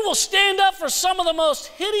 And we will stand up for some of the most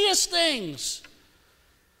hideous things.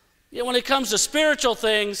 Yet when it comes to spiritual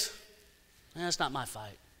things, that's not my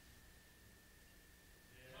fight.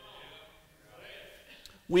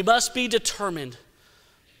 We must be determined.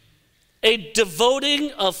 A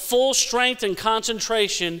devoting of full strength and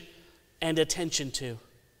concentration and attention to.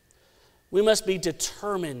 We must be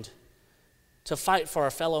determined to fight for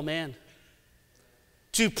our fellow man,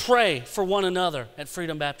 to pray for one another at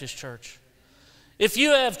Freedom Baptist Church. If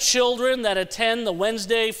you have children that attend the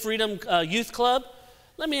Wednesday Freedom Youth Club,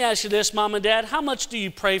 let me ask you this, Mom and Dad, how much do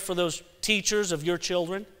you pray for those teachers of your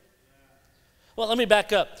children? Well, let me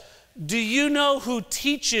back up. Do you know who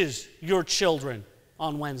teaches your children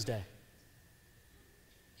on Wednesday?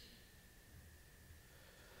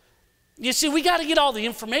 You see, we got to get all the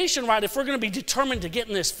information right if we're going to be determined to get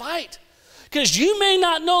in this fight. Because you may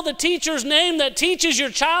not know the teacher's name that teaches your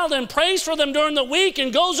child and prays for them during the week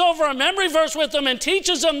and goes over a memory verse with them and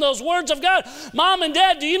teaches them those words of God. Mom and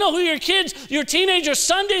Dad, do you know who your kids, your teenager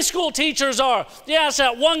Sunday school teachers are? Yeah, it's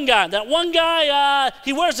that one guy. That one guy,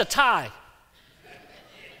 he wears a tie.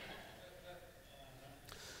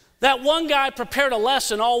 That one guy prepared a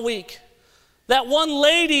lesson all week. That one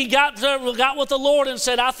lady got with the Lord and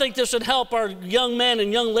said, I think this would help our young men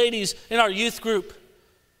and young ladies in our youth group.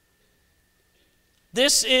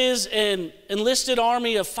 This is an enlisted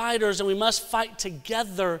army of fighters, and we must fight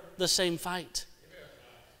together the same fight.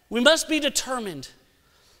 We must be determined.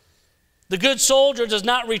 The good soldier does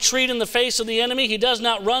not retreat in the face of the enemy. He does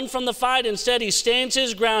not run from the fight. Instead, he stands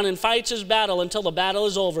his ground and fights his battle until the battle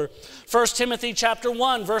is over. 1 Timothy chapter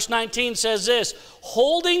 1, verse 19 says this,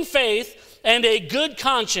 holding faith and a good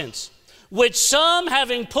conscience, which some,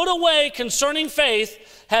 having put away concerning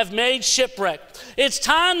faith, have made shipwreck. It's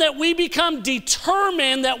time that we become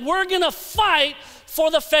determined that we're going to fight for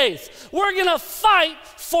the faith. We're going to fight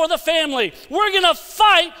for the family. We're going to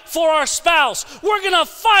fight for our spouse. We're going to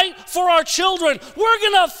fight for our children. We're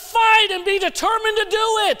going to fight and be determined to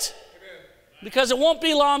do it. Amen. Because it won't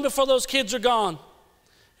be long before those kids are gone.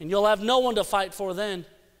 And you'll have no one to fight for then.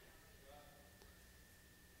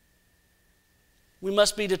 We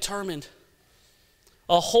must be determined.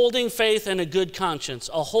 A holding faith and a good conscience.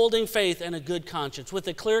 A holding faith and a good conscience. With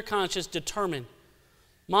a clear conscience, determined.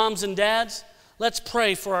 Moms and dads, let's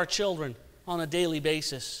pray for our children on a daily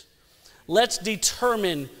basis. Let's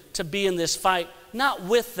determine to be in this fight, not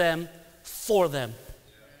with them, for them.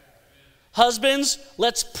 Husbands,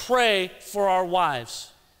 let's pray for our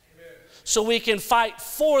wives so we can fight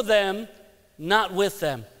for them, not with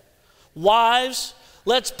them. Wives,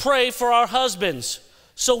 let's pray for our husbands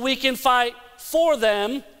so we can fight for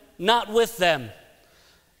them, not with them.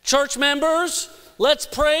 Church members, let's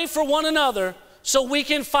pray for one another so we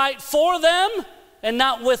can fight for them and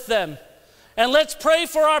not with them. And let's pray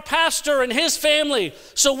for our pastor and his family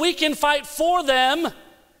so we can fight for them.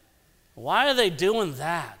 Why are they doing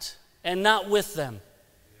that and not with them?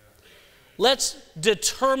 Let's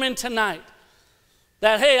determine tonight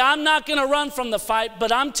that, hey, I'm not going to run from the fight,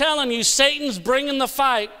 but I'm telling you, Satan's bringing the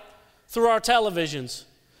fight through our televisions.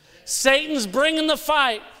 Satan's bringing the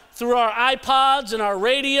fight through our iPods and our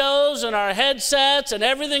radios and our headsets and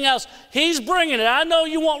everything else. He's bringing it. I know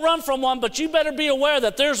you won't run from one, but you better be aware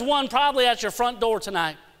that there's one probably at your front door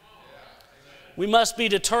tonight. We must be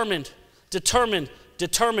determined, determined,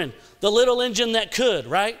 determined. The little engine that could,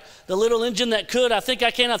 right? The little engine that could. I think I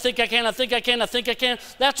can, I think I can, I think I can, I think I can.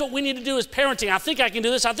 That's what we need to do as parenting. I think I can do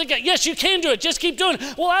this. Yes, you can do it. Just keep doing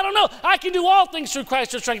it. Well, I don't know. I can do all things through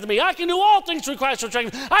Christ who strengthens me. I can do all things through Christ who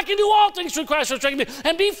strengthens me. I can do all things through Christ who strengthens me.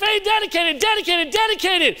 And be faith dedicated, dedicated,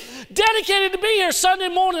 dedicated. Dedicated to be here Sunday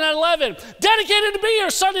morning at 11. Dedicated to be here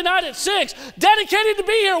Sunday night at 6. Dedicated to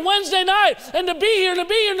be here Wednesday night. And to be here, to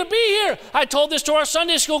be here, to be here. I told this to our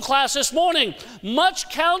Sunday school class this morning. Much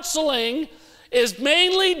counseling is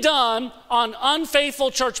mainly done on unfaithful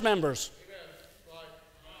church members.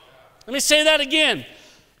 Let me say that again.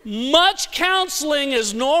 Much counseling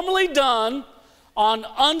is normally done on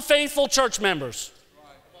unfaithful church members.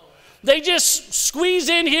 They just squeeze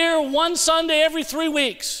in here one Sunday every 3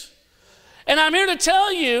 weeks. And I'm here to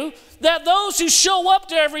tell you that those who show up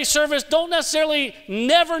to every service don't necessarily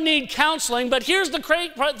never need counseling, but here's the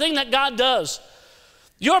great thing that God does.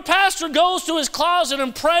 Your pastor goes to his closet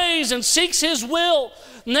and prays and seeks his will.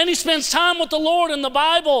 And then he spends time with the Lord in the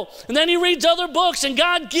Bible. And then he reads other books and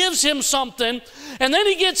God gives him something. And then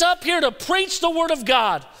he gets up here to preach the Word of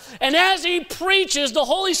God. And as he preaches, the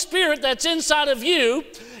Holy Spirit that's inside of you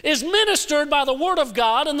is ministered by the Word of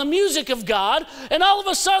God and the music of God. And all of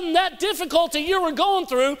a sudden, that difficulty you were going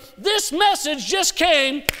through, this message just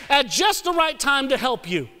came at just the right time to help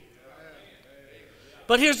you.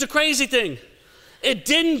 But here's the crazy thing. It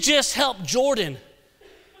didn't just help Jordan.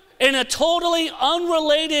 In a totally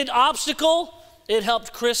unrelated obstacle, it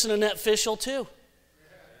helped Chris and Annette Fishel too.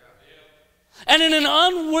 And in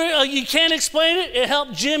an you can't explain it, it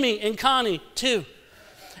helped Jimmy and Connie too.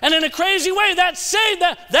 And in a crazy way, that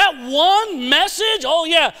one message, oh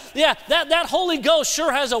yeah, that Holy Ghost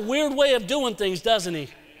sure has a weird way of doing things, doesn't he?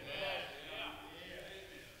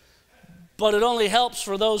 But it only helps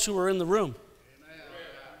for those who are in the room.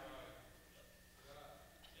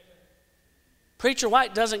 Preacher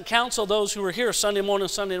White doesn't counsel those who are here Sunday morning,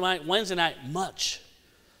 Sunday night, Wednesday night much,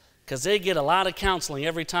 because they get a lot of counseling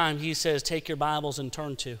every time he says, take your Bibles and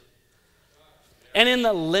turn to. And in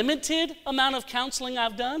the limited amount of counseling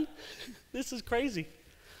I've done, this is crazy.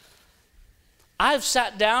 I've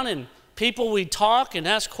sat down and we talk and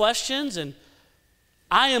ask questions, and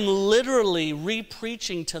I am literally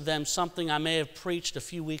re-preaching to them something I may have preached a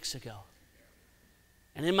few weeks ago.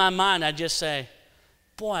 And in my mind, I just say,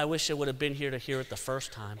 boy, I wish I would have been here to hear it the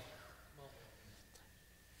first time.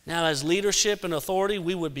 Now, as leadership and authority,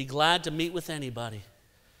 we would be glad to meet with anybody.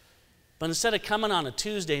 But instead of coming on a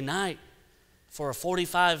Tuesday night for a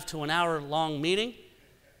 45 to an hour long meeting,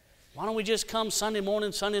 why don't we just come Sunday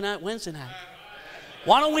morning, Sunday night, Wednesday night?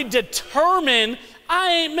 Why don't we determine I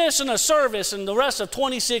ain't missing a service in the rest of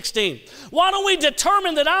 2016? Why don't we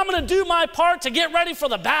determine that I'm going to do my part to get ready for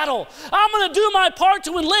the battle? I'm going to do my part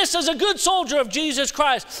to enlist as a good soldier of Jesus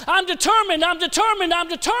Christ. I'm determined. I'm going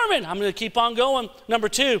to keep on going. Number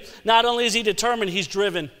two, not only is he determined, he's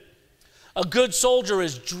driven. A good soldier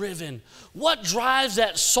is driven. What drives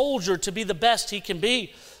that soldier to be the best he can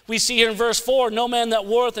be? We see here in verse 4, no man that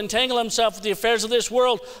warreth entangle himself with the affairs of this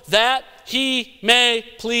world, that he may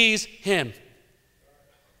please him.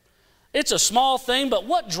 It's a small thing, but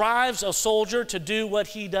what drives a soldier to do what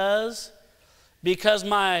he does? Because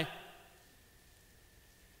my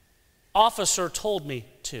officer told me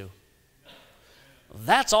to.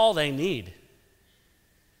 That's all they need.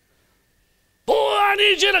 Boy, I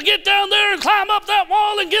need you to get down there and climb up that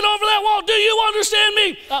wall and get over that wall. Do you understand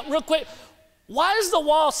me? Real quick. Why is the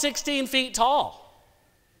wall 16 feet tall?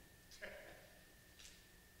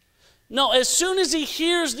 No, as soon as he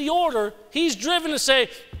hears the order, he's driven to say,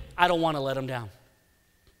 I don't want to let him down.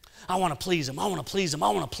 I want to please him. I want to please him.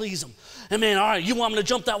 I want to please him. And man, all right, you want me to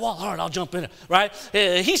jump that wall? All right, I'll jump in it, right?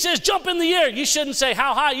 He says jump in the air. You shouldn't say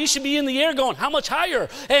how high. You should be in the air going, how much higher?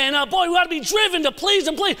 And boy, we ought to be driven to please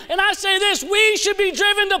him, please. And I say this, we should be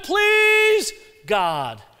driven to please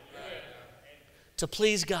God. To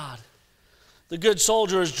please God. The good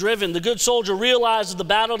soldier is driven. The good soldier realizes the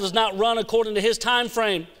battle does not run according to his time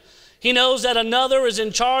frame. He knows that another is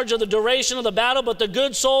in charge of the duration of the battle, but the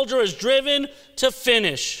good soldier is driven to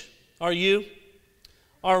finish. Are you?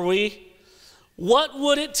 Are we? What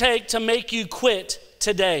would it take to make you quit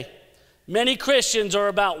today? Many Christians are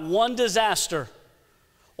about one disaster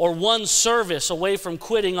or one service away from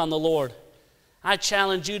quitting on the Lord. I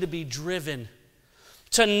challenge you to be driven.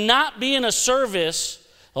 To not be in a service.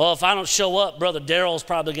 Well, if I don't show up, Brother Daryl's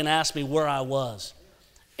probably going to ask me where I was.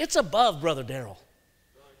 It's above Brother Daryl.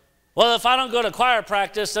 Well, if I don't go to choir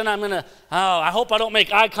practice, then I'm going to, I hope I don't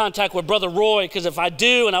make eye contact with Brother Roy, because if I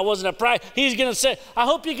do and I wasn't at practice, he's going to say, I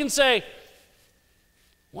hope you can say, I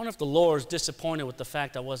wonder if the Lord's disappointed with the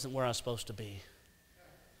fact I wasn't where I was supposed to be.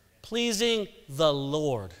 Pleasing the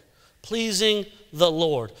Lord. Pleasing the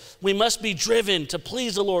Lord. We must be driven to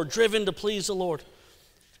please the Lord, driven to please the Lord.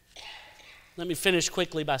 Let me finish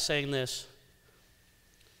quickly by saying this.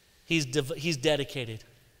 He's dedicated.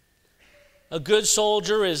 A good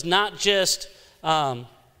soldier is not just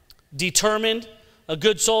determined. A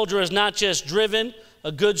good soldier is not just driven.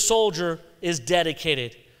 A good soldier is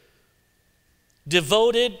dedicated.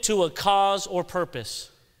 Devoted to a cause or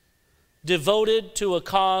purpose. Devoted to a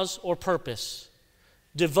cause or purpose.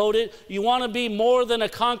 Devoted. You want to be more than a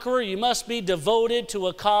conqueror, you must be devoted to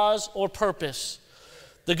a cause or purpose.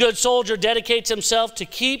 The good soldier dedicates himself to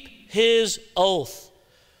keep his oath.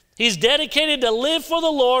 He's dedicated to live for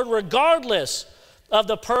the Lord regardless of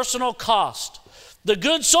the personal cost. The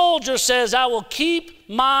good soldier says, I will keep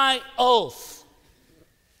my oath.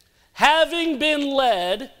 Having been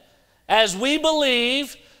led, as we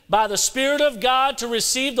believe, by the Spirit of God to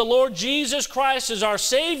receive the Lord Jesus Christ as our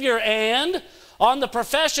Savior, and on the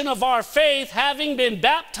profession of our faith, having been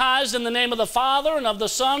baptized in the name of the Father and of the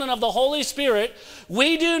Son and of the Holy Spirit,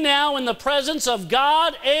 we do now in the presence of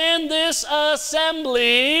God and this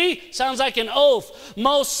assembly, sounds like an oath,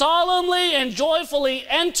 most solemnly and joyfully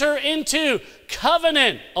enter into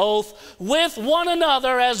covenant oath with one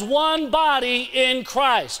another as one body in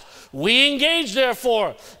Christ. We engage,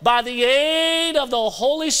 therefore, by the aid of the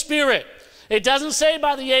Holy Spirit. It doesn't say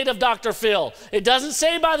by the aid of Dr. Phil. It doesn't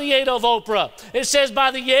say by the aid of Oprah. It says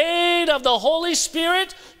by the aid of the Holy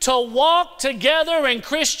Spirit to walk together in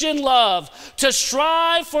Christian love, to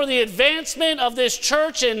strive for the advancement of this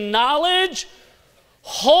church in knowledge,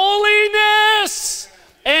 holiness,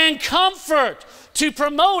 and comfort, to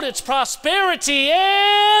promote its prosperity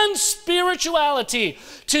and spirituality,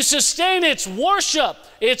 to sustain its worship,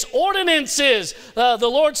 its ordinances, the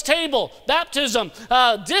Lord's table, baptism,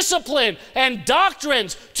 discipline, and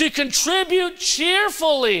doctrines, to contribute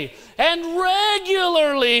cheerfully and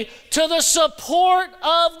regularly to the support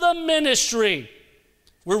of the ministry.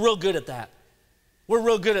 We're real good at that. We're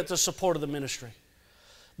real good at the support of the ministry.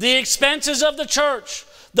 The expenses of the church,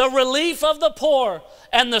 the relief of the poor,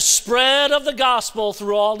 and the spread of the gospel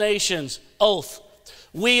through all nations. Oath.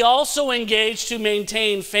 We also engage to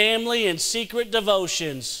maintain family and secret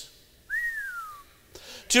devotions,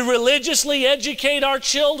 to religiously educate our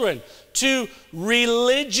children, to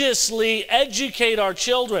religiously educate our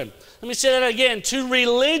children. Let me say that again. To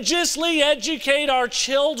religiously educate our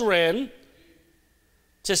children,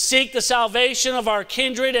 to seek the salvation of our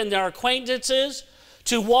kindred and our acquaintances,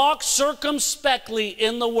 to walk circumspectly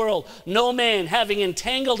in the world. No man, having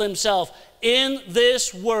entangled himself in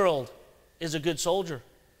this world, is a good soldier.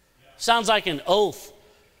 Sounds like an oath.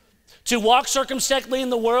 To walk circumspectly in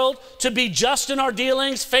the world, to be just in our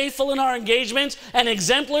dealings, faithful in our engagements, and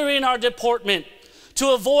exemplary in our deportment.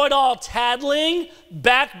 To avoid all tattling,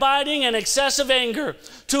 backbiting, and excessive anger.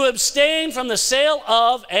 To abstain from the sale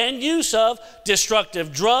of and use of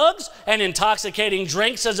destructive drugs and intoxicating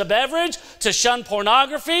drinks as a beverage. To shun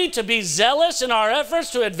pornography. To be zealous in our efforts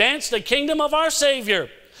to advance the kingdom of our Savior.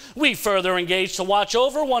 We further engage to watch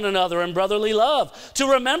over one another in brotherly love, to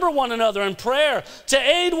remember one another in prayer, to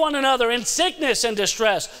aid one another in sickness and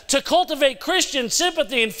distress, to cultivate Christian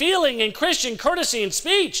sympathy and feeling and Christian courtesy and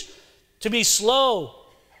speech, to be slow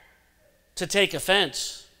to take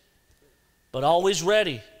offense, but always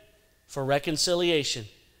ready for reconciliation,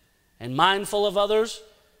 and mindful of others,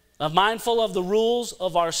 mindful of the rules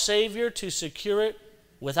of our Savior to secure it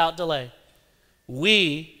without delay.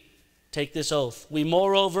 We take this oath. We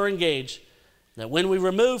moreover engage that when we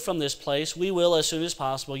remove from this place, we will, as soon as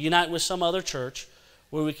possible, unite with some other church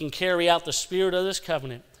where we can carry out the spirit of this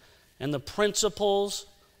covenant and the principles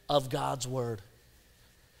of God's Word.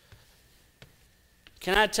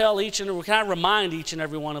 Can I remind each and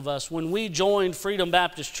every one of us, when we joined Freedom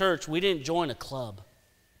Baptist Church, we didn't join a club.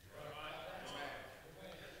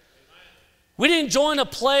 We didn't join a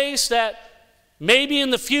place that maybe in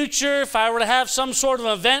the future, if I were to have some sort of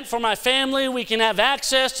event for my family, we can have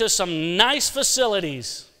access to some nice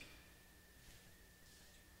facilities.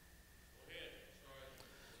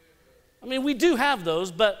 I mean, we do have those,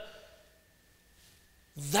 but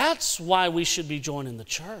that's why we should be joining the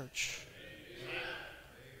church.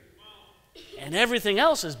 And everything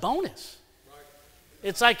else is bonus.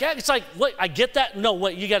 It's like, wait, I get that? No,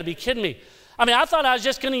 wait, you got to be kidding me. I mean, I thought I was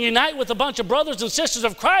just going to unite with a bunch of brothers and sisters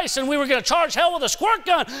of Christ, and we were going to charge hell with a squirt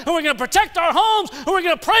gun, and we're going to protect our homes, and we're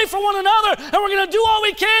going to pray for one another, and we're going to do all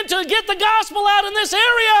we can to get the gospel out in this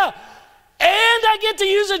area. And I get to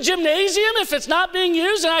use a gymnasium if it's not being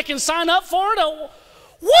used, and I can sign up for it.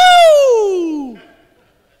 Woo!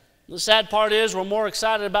 The sad part is we're more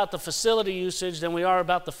excited about the facility usage than we are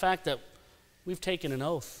about the fact that we've taken an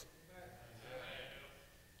oath.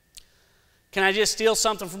 Can I just steal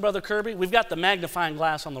something from Brother Kirby? We've got the magnifying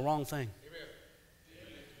glass on the wrong thing.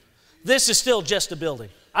 This is still just a building.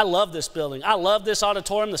 I love this building. I love this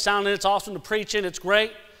auditorium. The sound in it's awesome to preach in. It's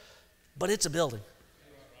great. But it's a building.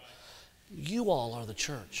 You all are the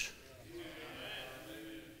church.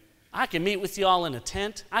 I can meet with you all in a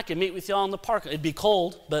tent. I can meet with you all in the park. It'd be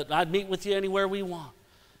cold, but I'd meet with you anywhere we want.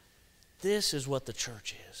 This is what the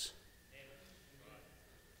church is.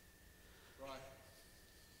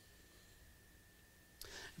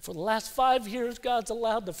 For the last 5 years, God's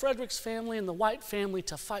allowed the Fredericks family and the White family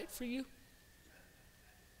to fight for you.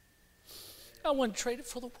 I wouldn't trade it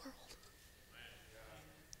for the world.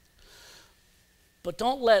 But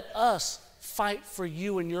don't let us fight for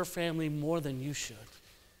you and your family more than you should.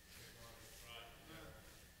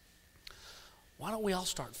 Why don't we all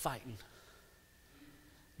start fighting?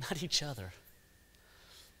 not each other.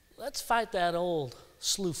 Let's fight that old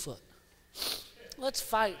slewfoot. Let's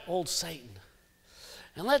fight old Satan.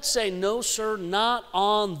 And let's say, no, sir, not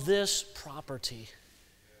on this property.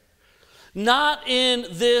 Not in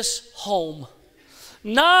this home.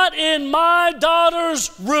 Not in my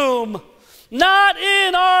daughter's room. Not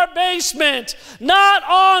in our basement. Not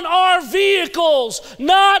on our vehicles.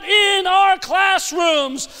 Not in our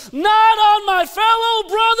classrooms. Not on my fellow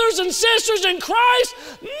brothers and sisters in Christ.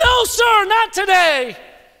 No, sir, not today.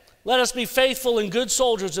 Let us be faithful and good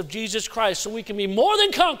soldiers of Jesus Christ so we can be more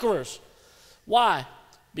than conquerors. Why?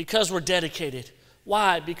 Because we're dedicated.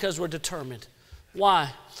 Why? Because we're determined.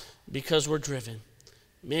 Why? Because we're driven.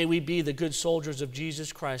 May we be the good soldiers of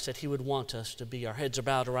Jesus Christ that He would want us to be. Our heads are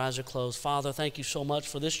bowed, our eyes are closed. Father, thank you so much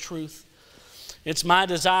for this truth. It's my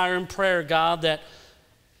desire and prayer, God, that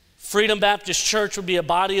Freedom Baptist Church would be a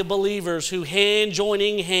body of believers who, hand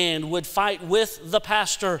joining hand, would fight with the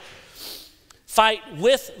pastor. Fight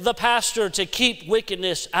with the pastor to keep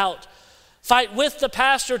wickedness out. Fight with the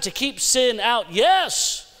pastor to keep sin out.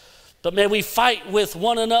 Yes. But may we fight with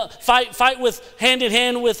one another, fight with hand in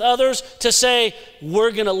hand with others to say,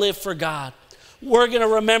 we're going to live for God. We're going to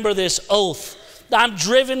remember this oath. I'm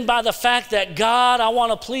driven by the fact that, God, I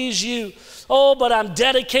want to please you. Oh, but I'm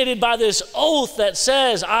dedicated by this oath that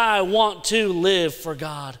says I want to live for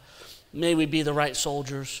God. May we be the right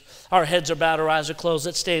soldiers. Our heads are bowed, our eyes are closed.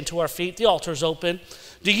 Let's stand to our feet. The altar's open.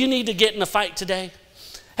 Do you need to get in a fight today?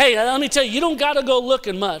 Hey, let me tell you, you don't got to go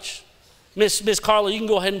looking much. Miss Carla, you can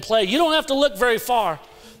go ahead and play. You don't have to look very far.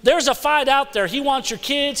 There's a fight out there. He wants your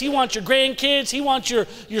kids. He wants your grandkids. He wants your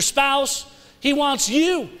spouse. He wants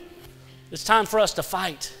you. It's time for us to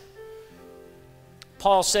fight.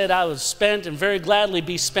 Paul said, I was spent and very gladly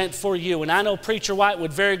be spent for you. And I know Preacher White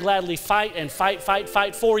would very gladly fight and fight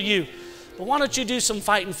for you. But why don't you do some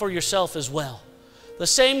fighting for yourself as well? The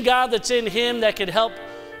same God that's in him that could help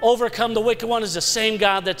overcome the wicked one is the same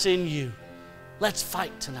God that's in you. Let's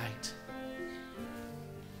fight tonight.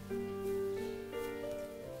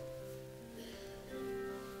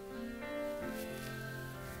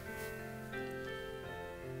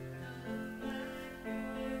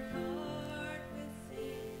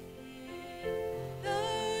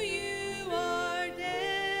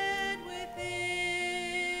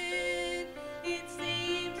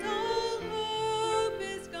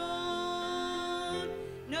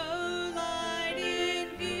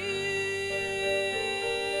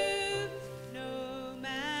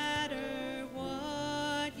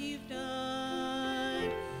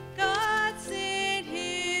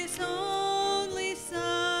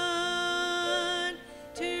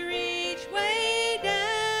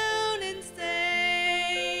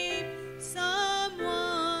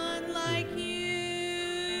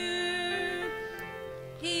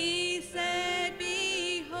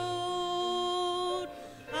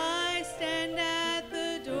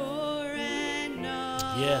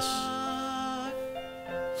 Yes.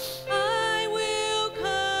 I will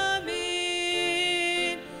come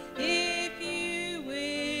in if you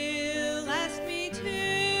will ask me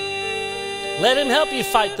to. Let him help you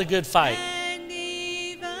fight the good fight. And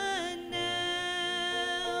even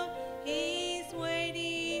now, he's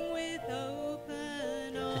waiting with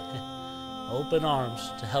open arms. Open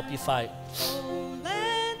arms to help you fight. Oh,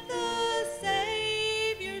 let the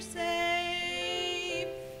Savior save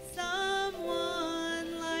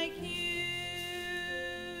someone like you.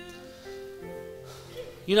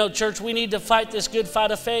 You know, church, we need to fight this good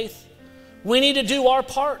fight of faith. We need to do our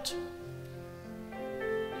part.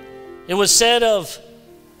 It was said of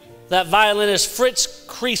that violinist Fritz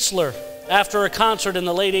Kreisler after a concert in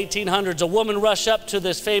the late 1800s, a woman rushed up to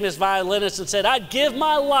this famous violinist and said, I'd give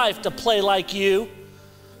my life to play like you.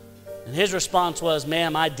 And his response was,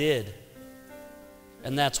 ma'am, I did.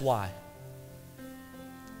 And that's why.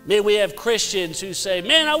 May we have Christians who say,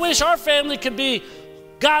 man, I wish our family could be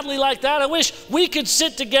godly like that. I wish we could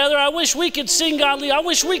sit together. I wish we could sing godly. I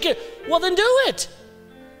wish we could. Well, then do it.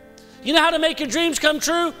 You know how to make your dreams come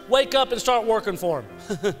true? Wake up and start working for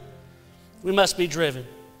them. We must be driven.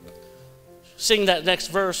 Sing that next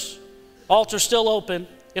verse. Altar's still open.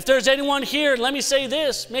 If there's anyone here, let me say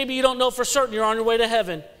this. Maybe you don't know for certain you're on your way to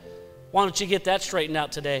heaven. Why don't you get that straightened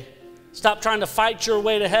out today? Stop trying to fight your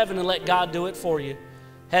way to heaven and let God do it for you.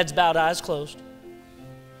 Heads bowed, eyes closed.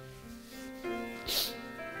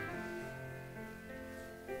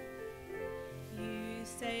 You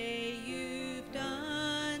say you've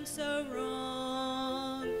done so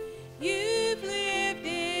wrong. You've lived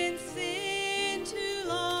in sin too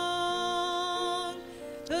long.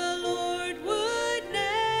 The Lord would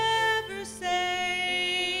never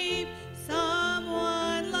save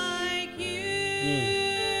someone like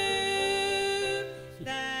you.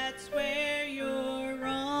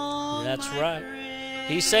 That's my right. friend.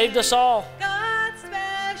 He saved us all. God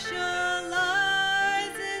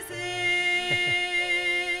specializes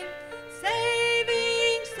in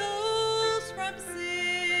saving souls from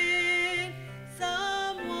sin.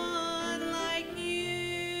 Someone like you.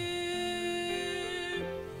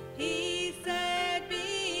 He said,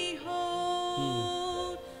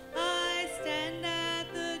 behold, I stand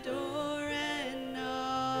at the door and knock.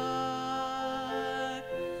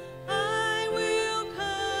 I will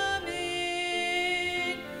come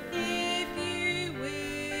in if you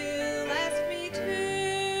will ask me to.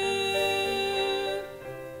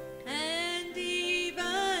 And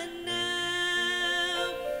even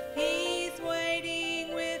now, he's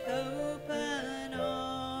waiting with open arms.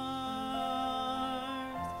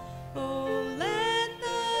 Oh, let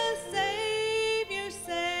the Savior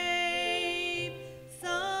save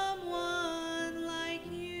someone like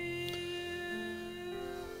you.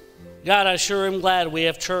 God, I sure am glad we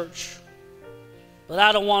have church. But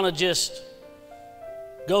I don't want to just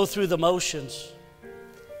go through the motions.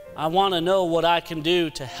 I want to know what I can do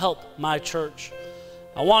to help my church.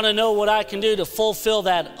 I want to know what I can do to fulfill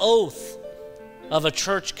that oath of a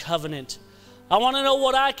church covenant. I want to know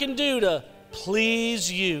what I can do to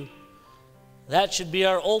please you. That should be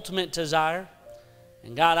our ultimate desire.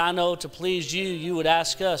 And God, I know to please you, you would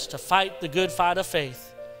ask us to fight the good fight of faith.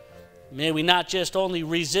 May we not just only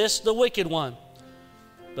resist the wicked one,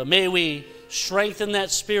 but may we strengthen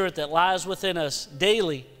that spirit that lies within us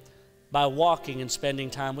daily by walking and spending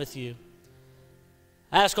time with you.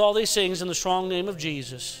 I ask all these things in the strong name of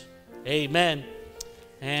Jesus. Amen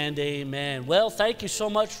and amen. Well, thank you so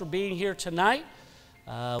much for being here tonight.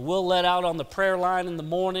 We'll let out on the prayer line in the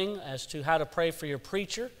morning as to how to pray for your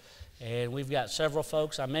preacher. And we've got several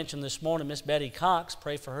folks. I mentioned this morning, Miss Betty Cox.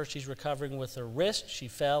 Pray for her. She's recovering with her wrist. She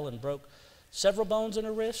fell and broke several bones in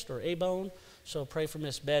her wrist, or a bone. So pray for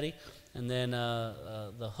Miss Betty. And then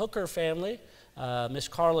the Hooker family, Miss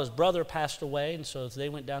Carla's brother passed away, and so they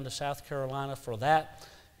went down to South Carolina for that.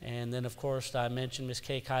 And then, of course, I mentioned Miss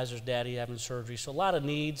Kay Kaiser's daddy having surgery. So a lot of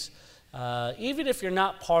needs. Even if you're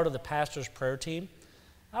not part of the pastor's prayer team,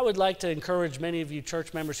 I would like to encourage many of you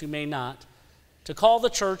church members who may not to call the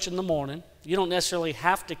church in the morning. You don't necessarily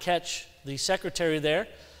have to catch the secretary there.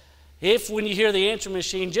 If when you hear the answer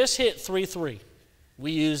machine, just hit 33.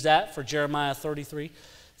 We use that for Jeremiah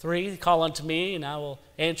 33:3. Call unto me, and I will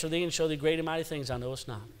answer thee and show thee great and mighty things I know it's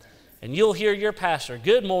not. And you'll hear your pastor,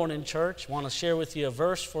 good morning, church. Want to share with you a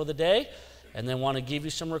verse for the day, and then want to give you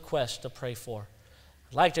some requests to pray for.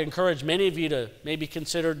 I'd like to encourage many of you to maybe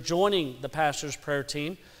consider joining the pastor's prayer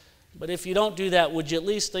team. But if you don't do that, would you at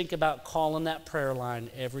least think about calling that prayer line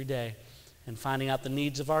every day and finding out the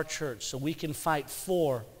needs of our church so we can fight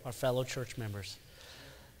for our fellow church members.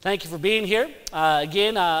 Thank you for being here.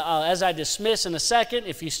 Again, as I dismiss in a second,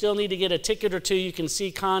 if you still need to get a ticket or two, you can see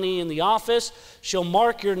Connie in the office. She'll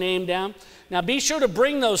mark your name down. Now, be sure to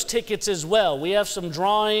bring those tickets as well. We have some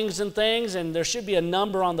drawings and things, and there should be a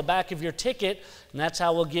number on the back of your ticket, and that's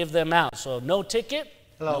how we'll give them out. So no ticket.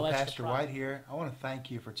 Hello, no Pastor White here. I want to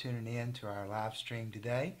thank you for tuning in to our live stream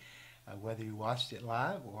today. Whether you watched it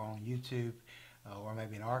live or on YouTube or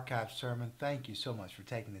maybe an archived sermon, thank you so much for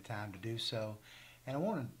taking the time to do so. And I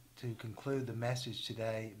wanted to conclude the message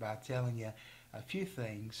today by telling you a few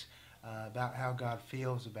things about how God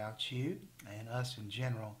feels about you and us in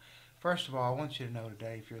general. First of all, I want you to know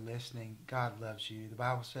today, if you're listening, God loves you. The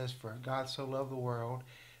Bible says, for God so loved the world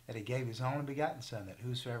that he gave his only begotten Son, that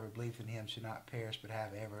whosoever believeth in him should not perish but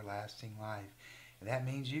have everlasting life. And that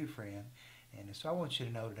means you, friend. And so I want you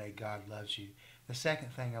to know today God loves you. The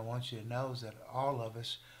second thing I want you to know is that all of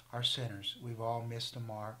us are sinners. We've all missed the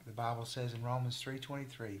mark. The Bible says in Romans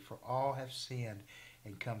 3:23, for all have sinned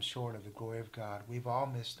and come short of the glory of God. We've all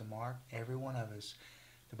missed the mark, every one of us.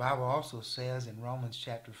 The Bible also says in Romans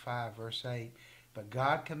chapter 5, verse 8, but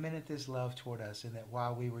God commendeth his love toward us, in that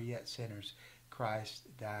while we were yet sinners, Christ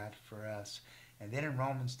died for us. And then in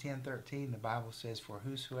Romans 10:13, the Bible says, for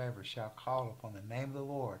whosoever shall call upon the name of the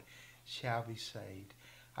Lord shall be saved.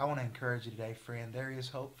 I want to encourage you today, friend, there is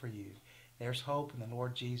hope for you. There's hope in the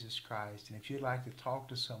Lord Jesus Christ. And if you'd like to talk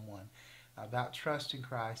to someone about trusting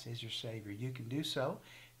Christ as your Savior, you can do so.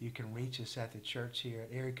 You can reach us at the church here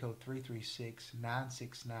at area code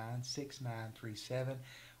 336-969-6937,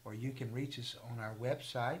 or you can reach us on our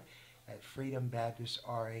website at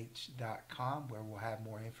freedombaptistrh.com, where we'll have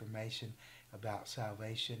more information about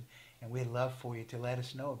salvation. And we'd love for you to let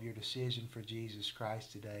us know of your decision for Jesus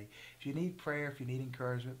Christ today. If you need prayer, if you need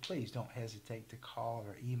encouragement, please don't hesitate to call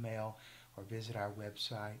or email or visit our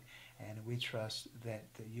website. And we trust that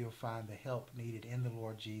you'll find the help needed in the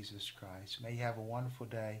Lord Jesus Christ. May you have a wonderful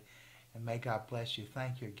day, and may God bless you.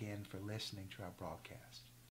 Thank you again for listening to our broadcast.